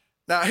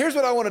 Now, here's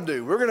what I want to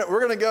do. We're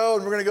gonna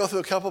go through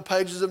a couple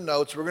pages of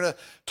notes. We're gonna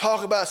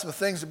talk about some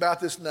things about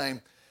this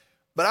name,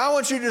 but I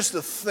want you just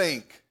to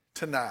think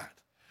tonight.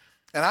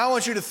 And I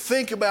want you to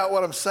think about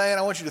what I'm saying.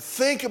 I want you to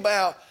think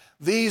about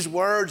these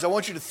words. I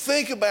want you to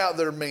think about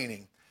their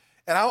meaning.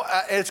 And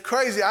it's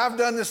crazy. I've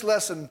done this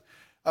lesson,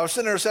 I was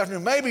sitting there this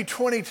afternoon, maybe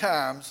 20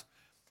 times.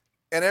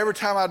 And every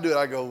time I do it,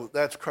 I go,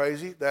 that's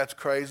crazy, that's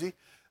crazy.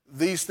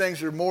 These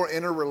things are more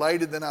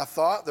interrelated than I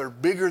thought. They're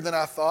bigger than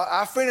I thought.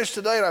 I finished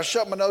today and I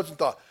shut my notes and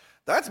thought,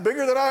 that's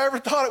bigger than I ever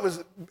thought it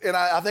was. And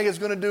I think it's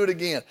going to do it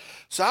again.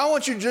 So I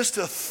want you just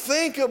to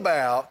think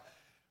about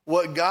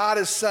what God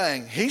is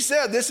saying. He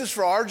said this is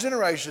for our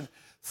generation.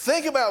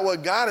 Think about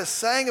what God is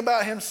saying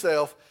about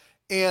himself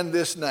in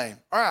this name.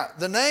 All right,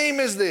 the name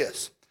is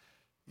this,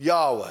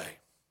 Yahweh.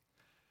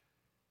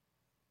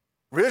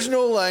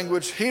 Original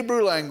language,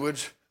 Hebrew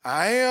language,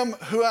 I am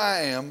who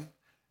I am,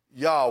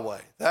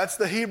 Yahweh. That's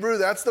the Hebrew,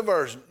 that's the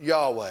version,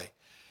 Yahweh.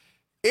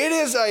 It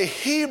is a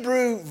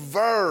Hebrew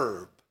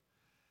verb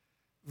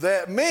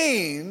that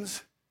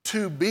means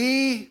to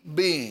be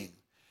being.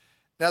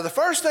 Now, the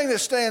first thing that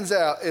stands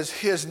out is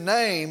his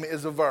name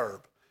is a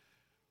verb.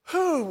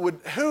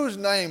 Whose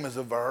name is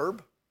a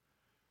verb?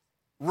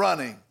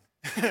 Running.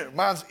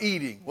 Mine's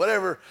eating,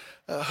 whatever.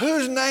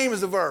 Whose name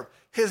is a verb?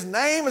 His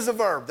name is a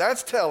verb.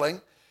 That's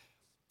telling.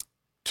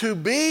 To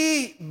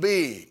be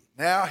being.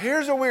 Now,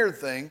 here's a weird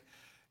thing.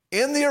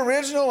 In the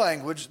original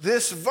language,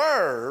 this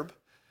verb,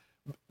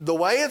 the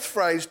way it's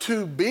phrased,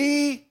 to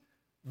be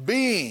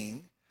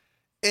being,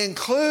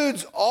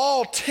 includes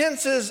all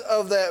tenses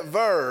of that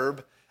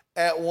verb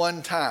at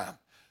one time.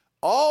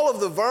 All of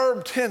the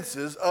verb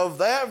tenses of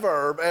that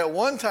verb at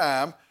one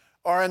time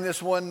are in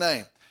this one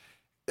name.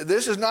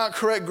 This is not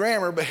correct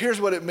grammar, but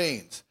here's what it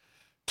means.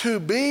 To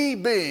be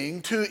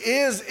being, to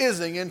is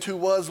ising, and to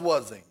was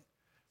wasing.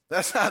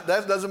 That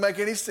doesn't make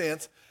any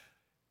sense.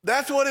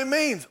 That's what it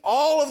means.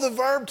 All of the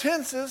verb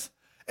tenses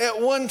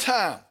at one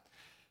time.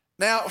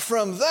 Now,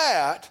 from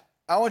that,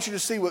 I want you to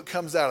see what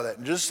comes out of that.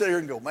 And just sit here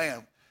and go,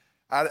 man,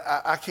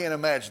 I can't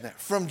imagine that.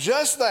 From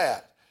just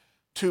that,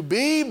 to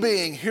be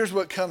being, here's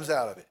what comes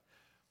out of it.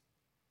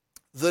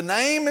 The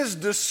name is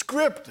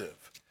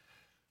descriptive,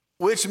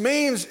 which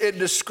means it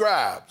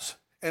describes.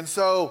 And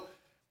so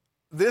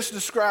this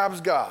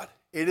describes God.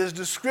 It is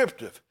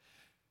descriptive.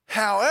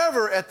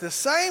 However, at the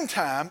same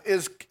time,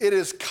 it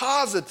is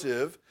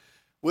causative,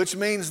 which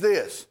means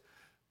this.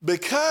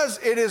 Because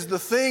it is the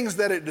things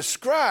that it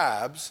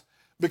describes,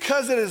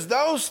 because it is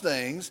those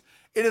things,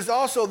 it is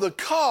also the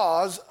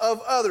cause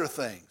of other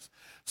things.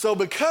 So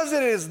because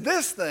it is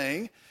this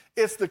thing,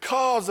 it's the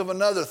cause of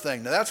another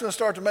thing. Now that's going to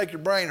start to make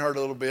your brain hurt a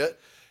little bit.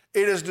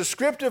 It is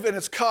descriptive and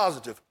it's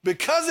causative.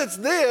 Because it's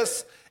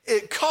this,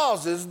 it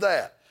causes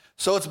that.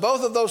 So it's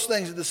both of those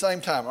things at the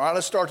same time. All right,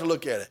 let's start to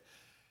look at it.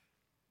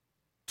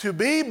 To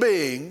be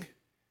being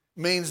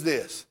means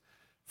this.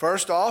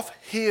 First off,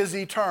 he is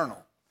eternal.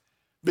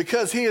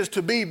 Because he is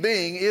to be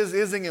being, is,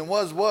 ising, and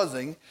was,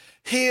 wasing,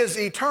 he is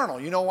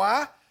eternal. You know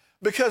why?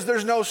 Because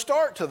there's no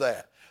start to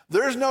that.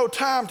 There's no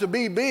time to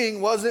be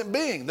being wasn't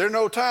being. There's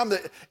no time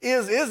that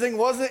is, ising,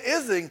 wasn't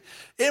ising.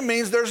 It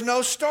means there's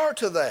no start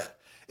to that.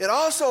 It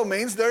also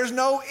means there's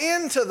no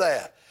end to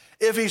that.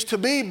 If he's to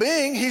be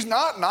being, he's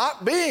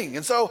not being.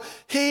 And so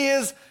he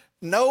is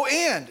no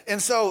end.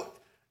 And so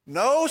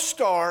no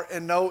start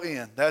and no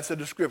end. That's a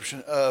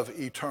description of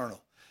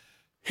eternal.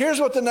 Here's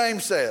what the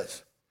name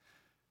says.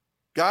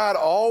 God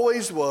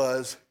always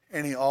was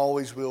and he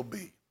always will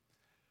be.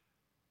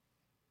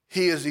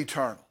 He is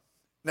eternal.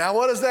 Now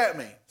what does that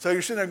mean? So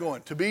you're sitting there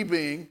going, to be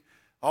being,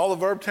 all the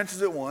verb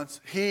tenses at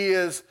once, he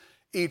is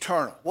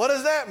eternal. What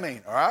does that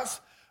mean? All right?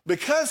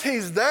 Because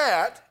he's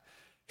that,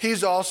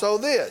 he's also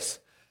this.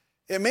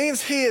 It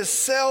means he is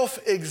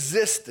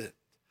self-existent.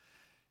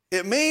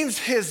 It means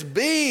his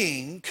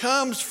being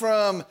comes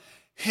from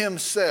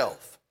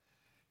himself.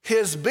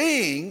 His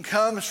being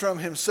comes from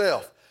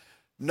himself.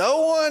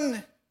 No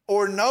one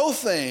or no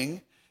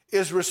thing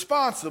is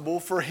responsible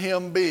for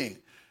him being.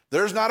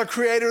 There's not a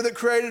creator that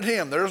created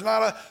him. There's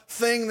not a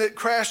thing that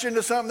crashed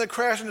into something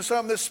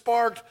that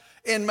sparked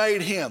and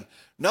made him.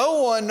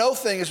 No one, no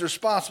thing is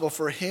responsible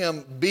for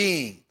him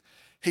being.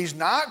 He's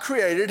not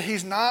created.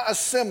 He's not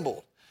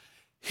assembled.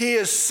 He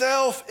is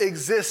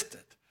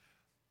self-existent.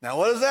 Now,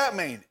 what does that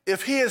mean?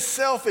 If he is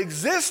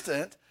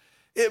self-existent,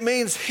 it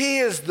means he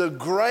is the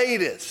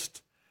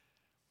greatest.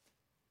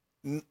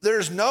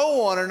 There's no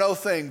one or no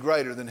thing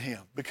greater than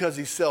him because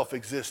he's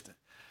self-existent.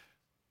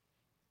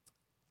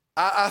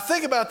 I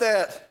think about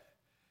that.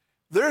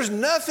 There's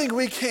nothing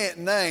we can't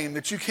name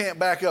that you can't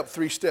back up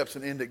 3 steps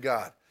and end at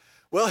God.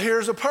 Well,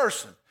 here's a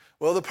person.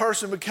 Well, the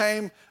person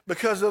became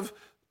because of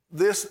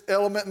this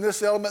element and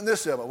this element and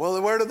this element.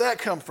 Well, where did that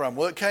come from?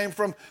 Well, it came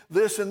from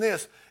this and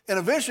this. And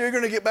eventually you're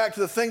going to get back to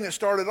the thing that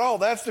started it all.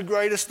 That's the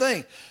greatest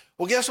thing.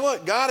 Well, guess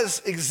what? God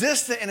is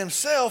existent in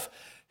himself.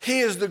 He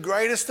is the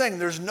greatest thing.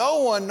 There's no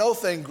one, no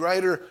thing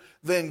greater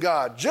than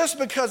God, just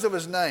because of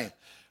his name.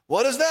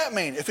 What does that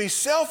mean? If he's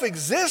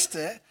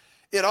self-existent,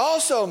 it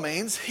also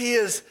means he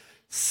is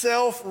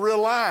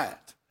self-reliant.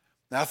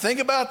 Now think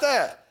about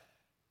that.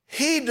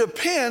 He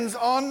depends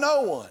on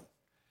no one.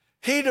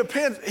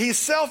 He's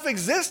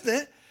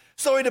self-existent,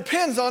 so he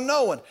depends on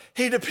no one.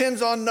 He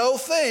depends on no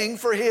thing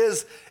for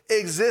his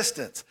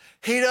existence.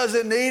 He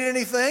doesn't need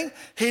anything.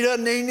 He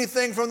doesn't need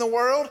anything from the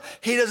world.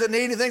 He doesn't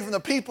need anything from the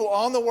people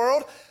on the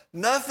world.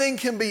 Nothing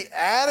can be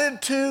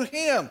added to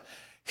him.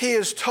 He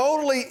is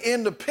totally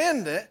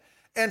independent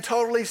and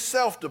totally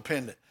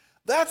self-dependent.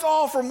 That's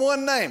all from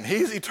one name.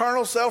 He's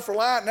eternal,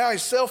 self-reliant. Now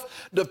he's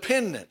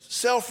self-dependent,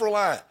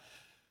 self-reliant.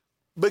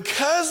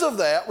 Because of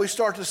that, we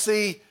start to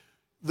see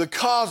the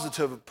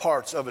causative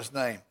parts of his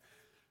name.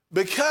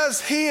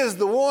 Because he is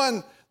the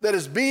one that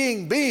is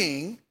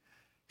being,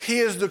 he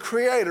is the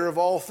creator of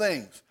all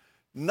things.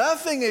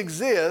 Nothing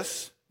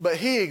exists, but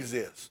he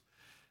exists.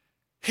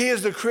 He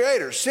is the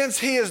creator. Since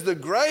he is the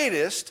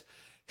greatest,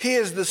 he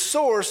is the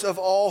source of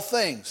all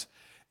things.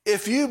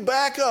 If you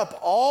back up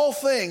all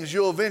things,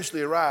 you'll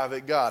eventually arrive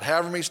at God,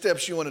 however many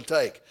steps you want to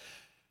take.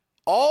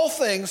 All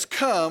things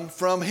come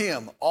from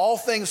him. All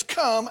things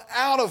come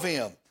out of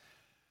him.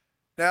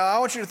 Now, I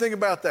want you to think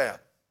about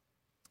that.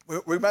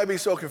 We may be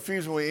so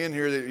confused when we end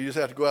here that you just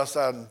have to go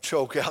outside and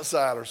choke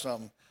outside or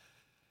something.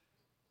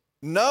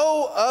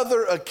 No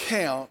other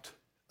account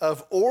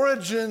of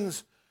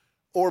origins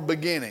or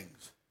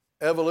beginnings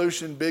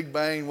evolution, Big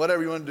Bang,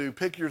 whatever you want to do,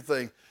 pick your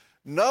thing.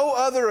 No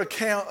other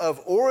account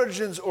of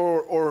origins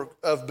or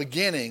of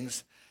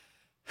beginnings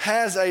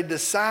has a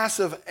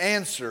decisive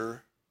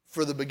answer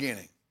for the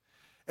beginning.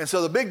 And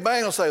so the Big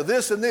Bang will say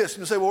this and this, and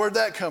you'll say, well, where'd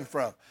that come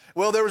from?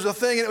 Well, there was a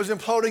thing and it was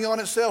imploding on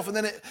itself, and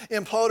then it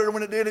imploded, and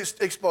when it did, it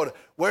exploded.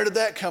 Where did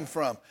that come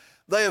from?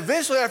 They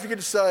eventually have to get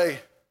to say,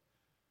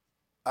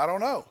 I don't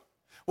know.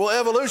 Well,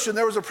 evolution,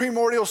 there was a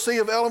primordial sea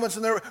of elements,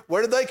 and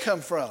where did they come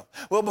from?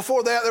 Well,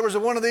 before that, there was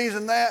one of these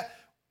and that.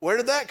 Where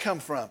did that come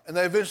from? And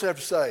they eventually have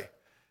to say,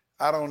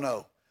 I don't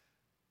know.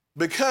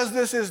 Because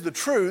this is the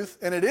truth,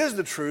 and it is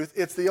the truth,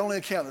 it's the only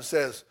account that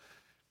says,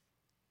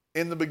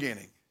 in the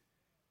beginning,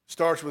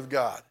 starts with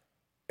God.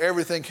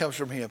 Everything comes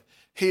from him.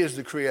 He is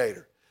the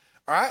creator.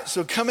 All right,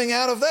 so coming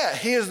out of that,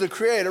 he is the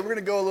creator. We're going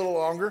to go a little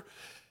longer.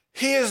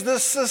 He is the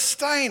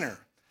sustainer.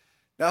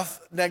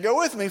 Now go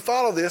with me,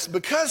 follow this.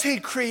 Because he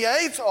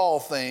creates all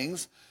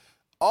things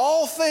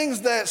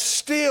that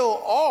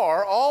still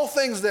are, all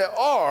things that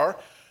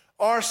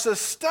are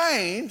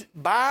sustained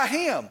by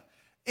him,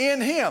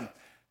 in him.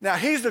 Now,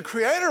 he's the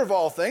creator of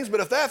all things, but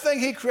if that thing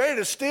he created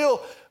is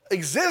still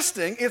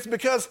existing, it's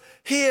because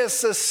he has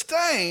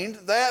sustained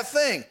that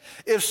thing.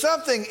 If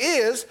something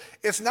is,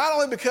 it's not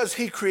only because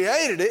he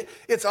created it,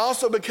 it's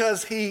also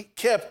because he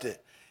kept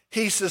it.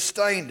 He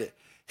sustained it.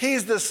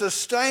 He's the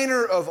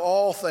sustainer of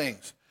all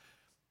things.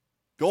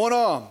 Going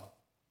on.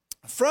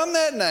 From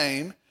that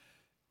name,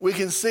 we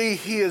can see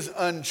he is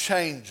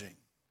unchanging.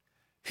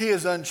 He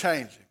is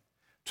unchanging.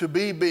 To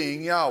be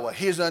being Yahweh.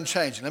 He is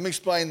unchanging. Let me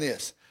explain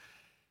this.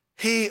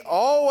 He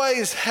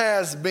always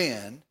has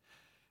been,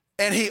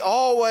 and he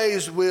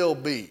always will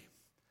be.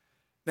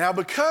 Now,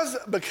 because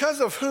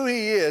of who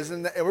he is,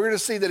 and we're going to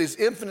see that he's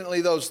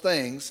infinitely those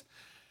things,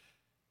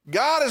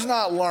 God is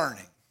not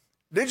learning.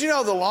 Did you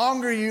know the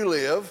longer you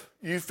live,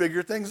 you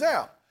figure things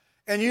out,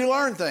 and you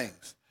learn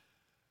things?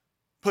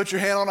 Put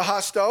your hand on a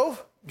hot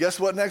stove, guess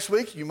what next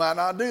week? You might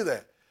not do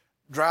that.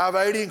 Drive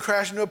 80 and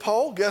crash into a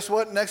pole, guess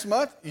what next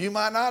month? You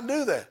might not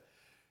do that.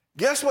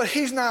 Guess what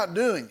he's not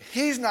doing?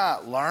 He's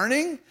not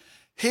learning.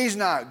 He's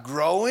not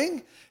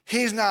growing.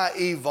 He's not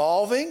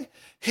evolving.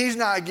 He's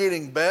not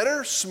getting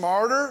better,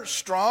 smarter,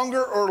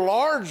 stronger, or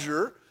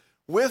larger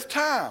with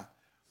time.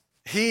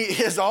 He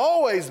has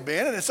always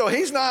been, and so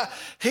he's not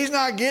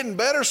getting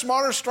better,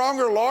 smarter,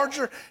 stronger,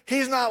 larger.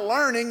 He's not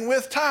learning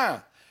with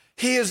time.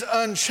 He is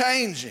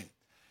unchanging.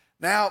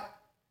 Now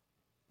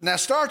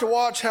start to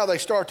watch how they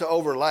start to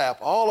overlap.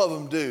 All of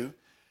them do.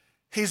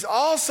 He's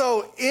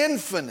also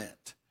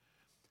infinite.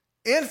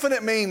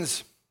 Infinite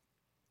means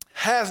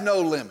has no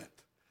limit.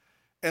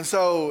 And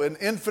so an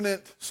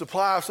infinite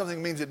supply of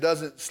something means it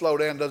doesn't slow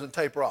down, doesn't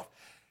taper off.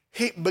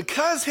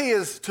 Because he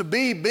is to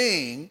be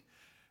being,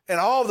 and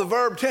all of the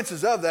verb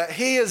tenses of that,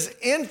 he is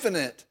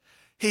infinite.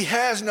 He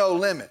has no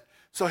limit.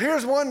 So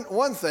here's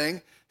one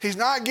thing. He's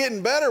not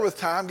getting better with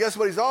time. Guess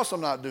what he's also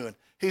not doing?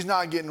 He's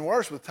not getting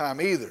worse with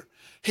time either.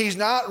 He's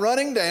not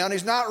running down.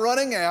 He's not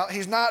running out.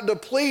 He's not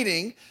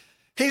depleting.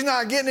 He's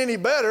not getting any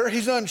better.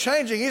 He's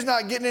unchanging. He's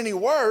not getting any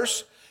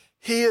worse.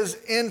 He is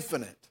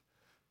infinite.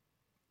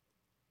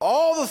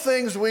 All the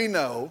things we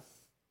know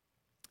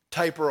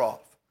taper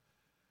off,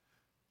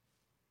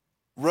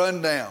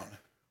 run down,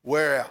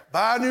 wear out.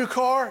 Buy a new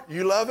car,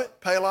 you love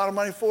it, pay a lot of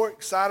money for it,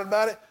 excited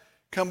about it.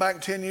 Come back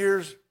in 10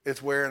 years, it's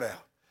wearing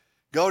out.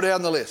 Go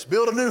down the list.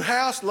 Build a new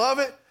house, love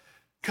it.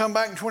 Come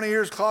back in 20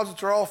 years,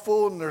 closets are all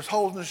full and there's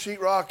holes in the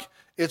sheetrock,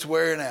 it's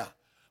wearing out.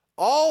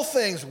 All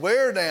things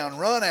wear down,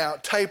 run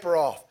out, taper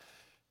off.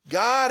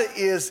 God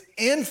is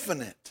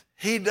infinite.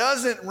 He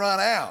doesn't run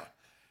out.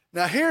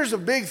 Now here's a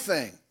big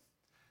thing.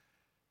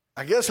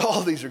 I guess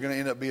all these are going to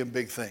end up being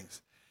big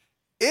things.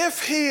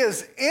 If he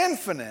is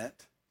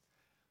infinite,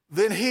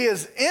 then he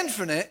is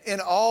infinite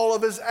in all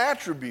of his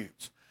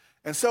attributes.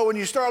 And so when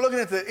you start looking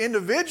at the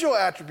individual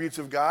attributes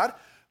of God,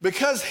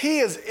 because he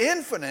is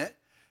infinite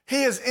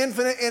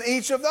in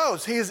each of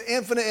those. He is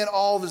infinite in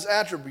all of his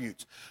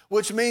attributes,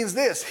 which means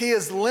this: he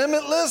is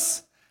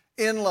limitless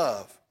in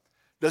love.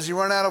 Does he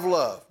run out of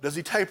love? Does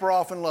he taper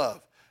off in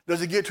love?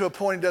 Does he get to a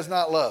point he does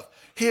not love?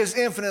 He is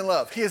infinite in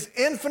love. He is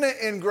infinite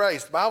in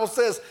grace. The Bible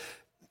says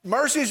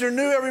mercies are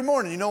new every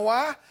morning. You know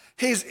why?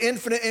 He's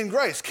infinite in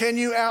grace. Can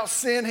you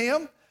out-sin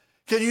him?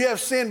 Can you have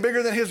sin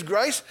bigger than his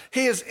grace?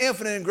 He is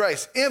infinite in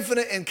grace,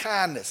 infinite in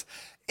kindness,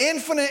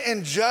 infinite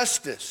in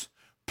justice,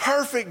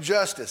 perfect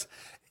justice,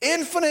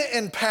 infinite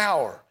in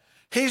power.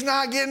 He's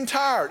not getting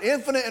tired,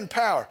 infinite in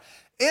power,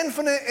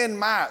 infinite in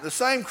might. The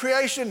same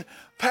creation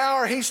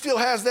power, he still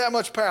has that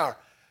much power.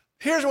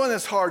 Here's one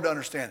that's hard to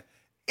understand.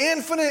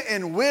 Infinite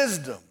in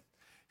wisdom.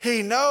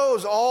 He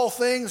knows all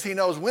things. He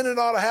knows when it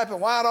ought to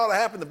happen, why it ought to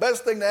happen, the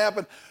best thing to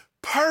happen.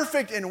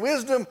 Perfect in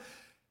wisdom.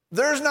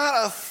 There's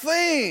not a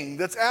thing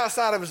that's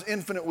outside of his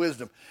infinite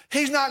wisdom.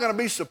 He's not going to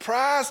be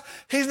surprised.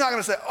 He's not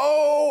going to say,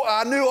 oh,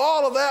 I knew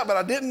all of that, but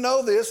I didn't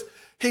know this.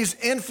 He's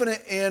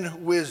infinite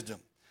in wisdom.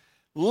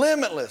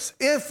 Limitless,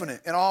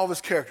 infinite in all of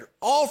his character.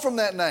 All from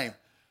that name.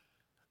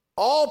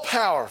 All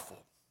powerful.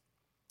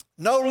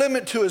 No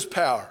limit to his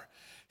power.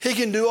 He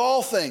can do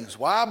all things.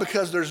 Why?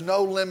 Because there's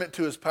no limit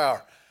to his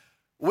power.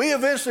 We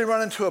eventually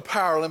run into a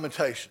power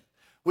limitation.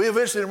 We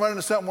eventually run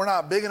into something we're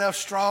not big enough,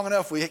 strong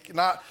enough, we're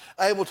not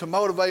able to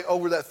motivate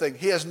over that thing.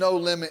 He has no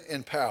limit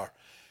in power.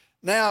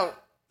 Now,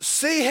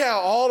 see how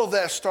all of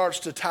that starts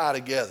to tie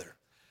together.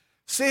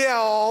 See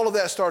how all of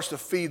that starts to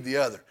feed the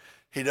other.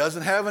 He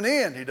doesn't have an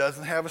end. He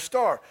doesn't have a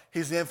start.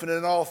 He's infinite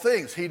in all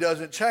things. He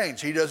doesn't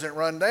change. He doesn't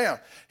run down.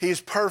 He's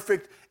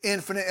perfect,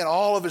 infinite in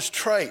all of his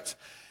traits.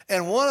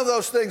 And one of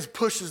those things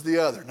pushes the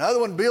other. Another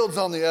one builds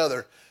on the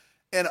other.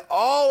 And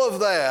all of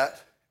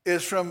that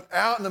is from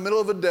out in the middle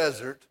of a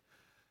desert.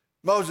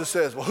 Moses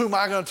says, well, who am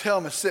I going to tell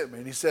him to sit me?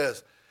 And he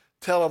says,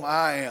 tell him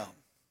I am.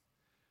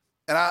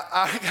 And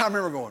I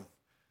remember going,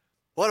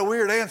 what a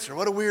weird answer.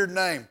 What a weird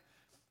name.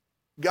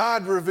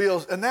 God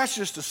reveals, and that's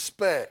just a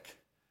speck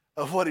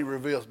of what he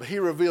reveals, but he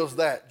reveals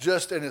that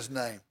just in his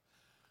name.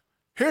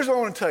 Here's what I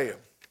want to tell you.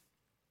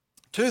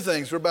 Two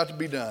things, we're about to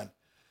be done.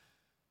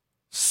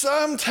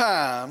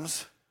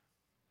 Sometimes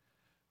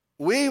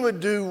we would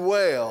do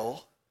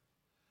well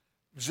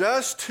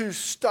just to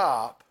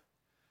stop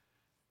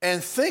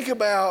and think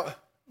about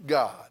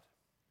God.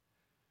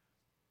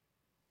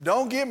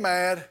 Don't get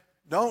mad.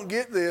 Don't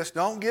get this.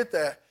 Don't get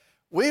that.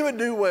 We would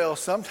do well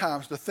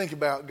sometimes to think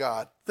about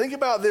God. Think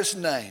about this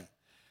name.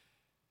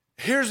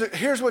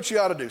 Here's what you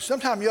ought to do.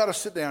 Sometimes you ought to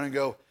sit down and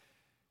go,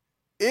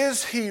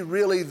 is he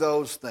really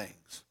those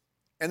things?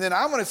 And then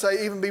I'm going to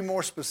say, even be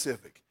more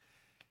specific.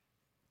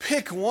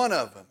 Pick one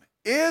of them.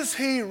 Is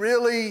he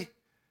really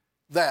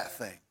that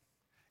thing?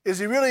 Is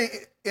he really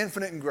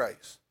infinite in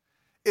grace?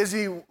 Is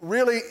he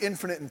really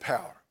infinite in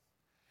power?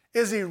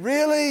 Is he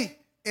really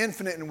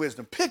infinite in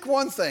wisdom? Pick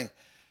one thing.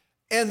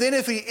 And then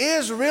if he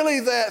is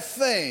really that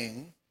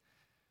thing,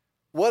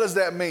 what does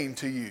that mean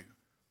to you?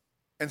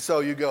 And so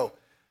you go,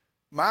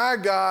 my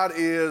God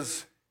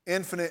is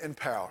infinite in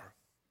power.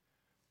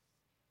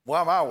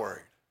 Why am I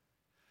worried?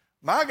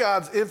 My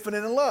God's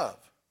infinite in love.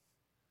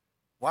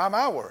 Why am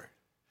I worried?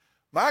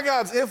 My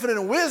God's infinite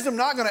in wisdom,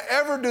 not going to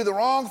ever do the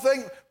wrong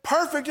thing,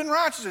 perfect in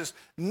righteousness,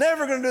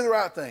 never going to do the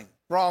right thing,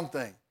 wrong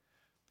thing.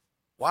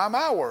 Why am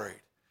I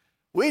worried?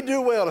 We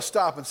do well to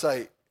stop and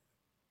say,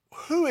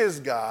 who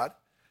is God?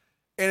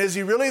 And is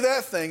he really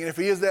that thing? And if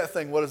he is that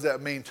thing, what does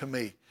that mean to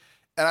me?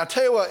 And I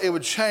tell you what, it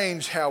would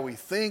change how we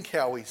think,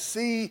 how we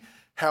see,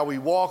 how we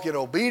walk in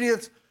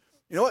obedience.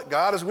 You know what?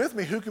 God is with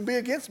me. Who can be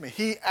against me?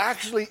 He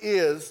actually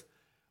is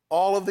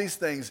all of these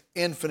things,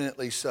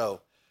 infinitely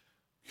so.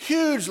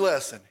 Huge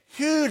lesson,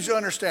 huge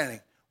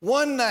understanding.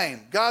 One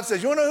name. God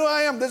says, you want to know who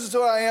I am? This is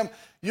who I am.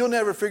 You'll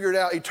never figure it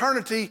out.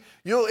 Eternity,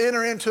 you'll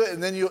enter into it,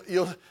 and then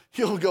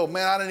you'll go,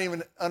 man, I didn't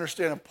even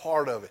understand a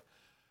part of it.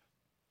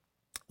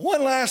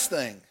 One last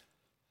thing.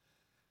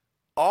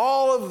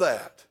 All of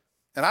that,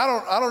 and I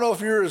don't know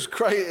if you're as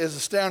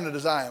astounded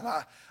as I am.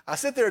 I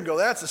sit there and go,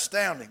 that's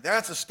astounding,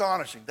 that's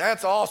astonishing,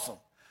 that's awesome.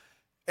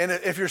 And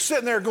if you're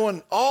sitting there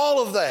going,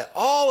 all of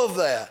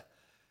that,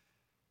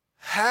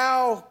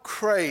 how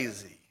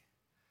crazy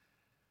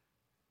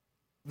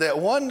that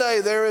one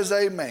day there is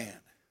a man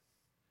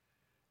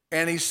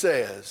and he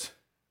says,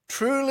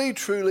 truly,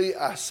 truly,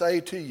 I say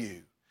to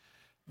you,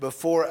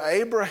 before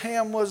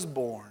Abraham was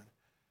born,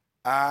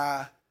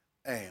 I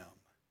am.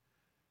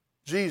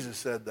 Jesus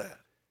said that.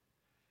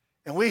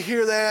 And we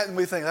hear that and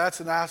we think,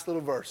 that's a nice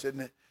little verse, isn't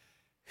it?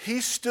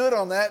 He stood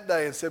on that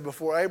day and said,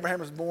 before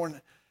Abraham was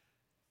born,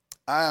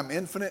 I am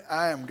infinite,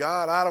 I am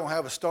God, I don't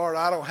have a start,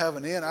 I don't have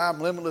an end, I am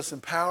limitless in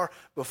power.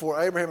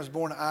 Before Abraham was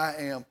born, I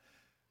am.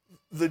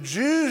 The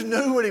Jews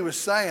knew what he was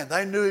saying.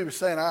 They knew he was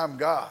saying, I am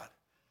God.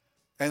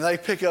 And they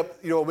pick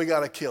up, we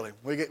got to kill him.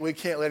 We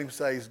can't let him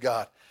say he's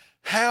God.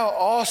 How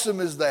awesome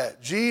is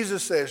that?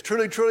 Jesus says,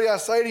 truly, truly, I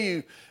say to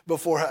you,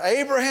 before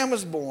Abraham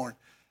was born,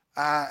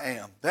 I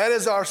am. That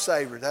is our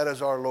Savior. That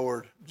is our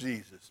Lord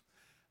Jesus.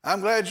 I'm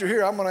glad you're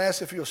here. I'm going to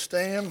ask if you'll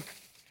stand.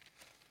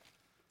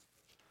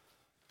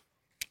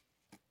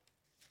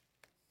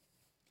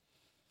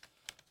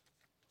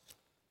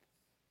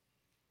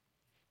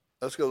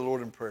 Let's go to the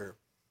Lord in prayer.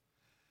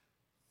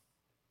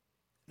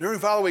 Dear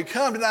Father, we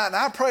come tonight, and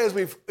I pray as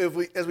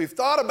we've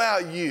thought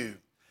about you,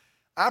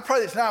 I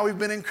pray that tonight we've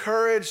been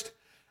encouraged.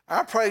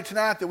 I pray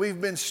tonight that we've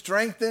been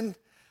strengthened.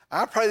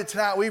 I pray that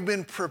tonight we've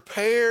been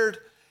prepared.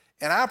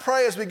 And I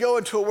pray as we go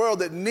into a world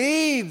that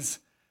needs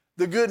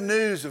the good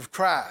news of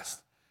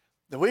Christ,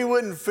 that we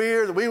wouldn't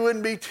fear, that we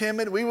wouldn't be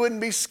timid, we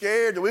wouldn't be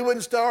scared, that we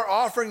wouldn't start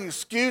offering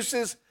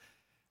excuses,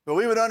 but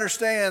we would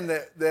understand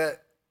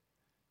that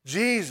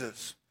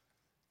Jesus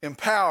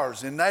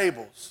empowers,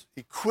 enables,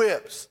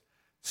 equips,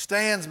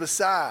 stands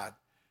beside,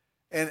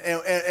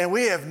 and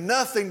we have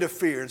nothing to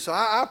fear. And so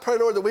I pray,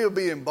 Lord, that we would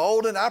be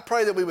emboldened. I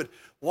pray that we would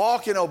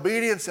walk in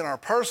obedience in our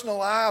personal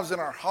lives, in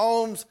our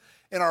homes,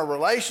 in our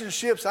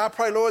relationships. I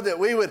pray, Lord, that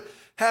we would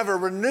have a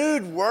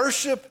renewed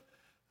worship,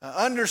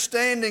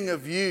 understanding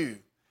of you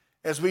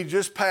as we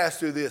just pass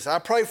through this. I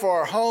pray for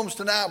our homes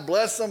tonight.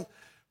 Bless them.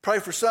 Pray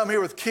for some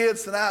here with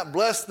kids tonight.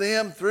 Bless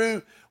them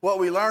through what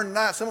we learned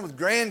tonight. Some with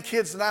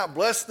grandkids tonight.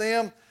 Bless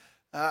them.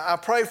 I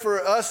pray for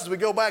us as we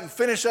go back and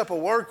finish up a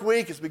work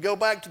week, as we go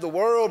back to the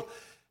world.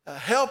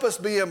 help us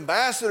be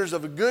ambassadors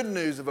of the good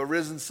news of a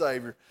risen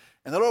Savior.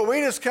 And the Lord, we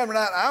just come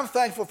tonight, I'm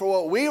thankful for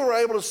what we were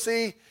able to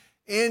see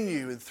in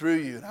you and through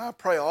you. And I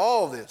pray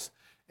all this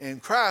in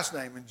Christ's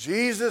name, in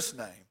Jesus'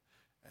 name,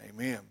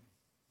 amen.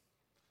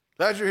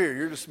 Glad you're here.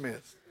 You're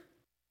dismissed.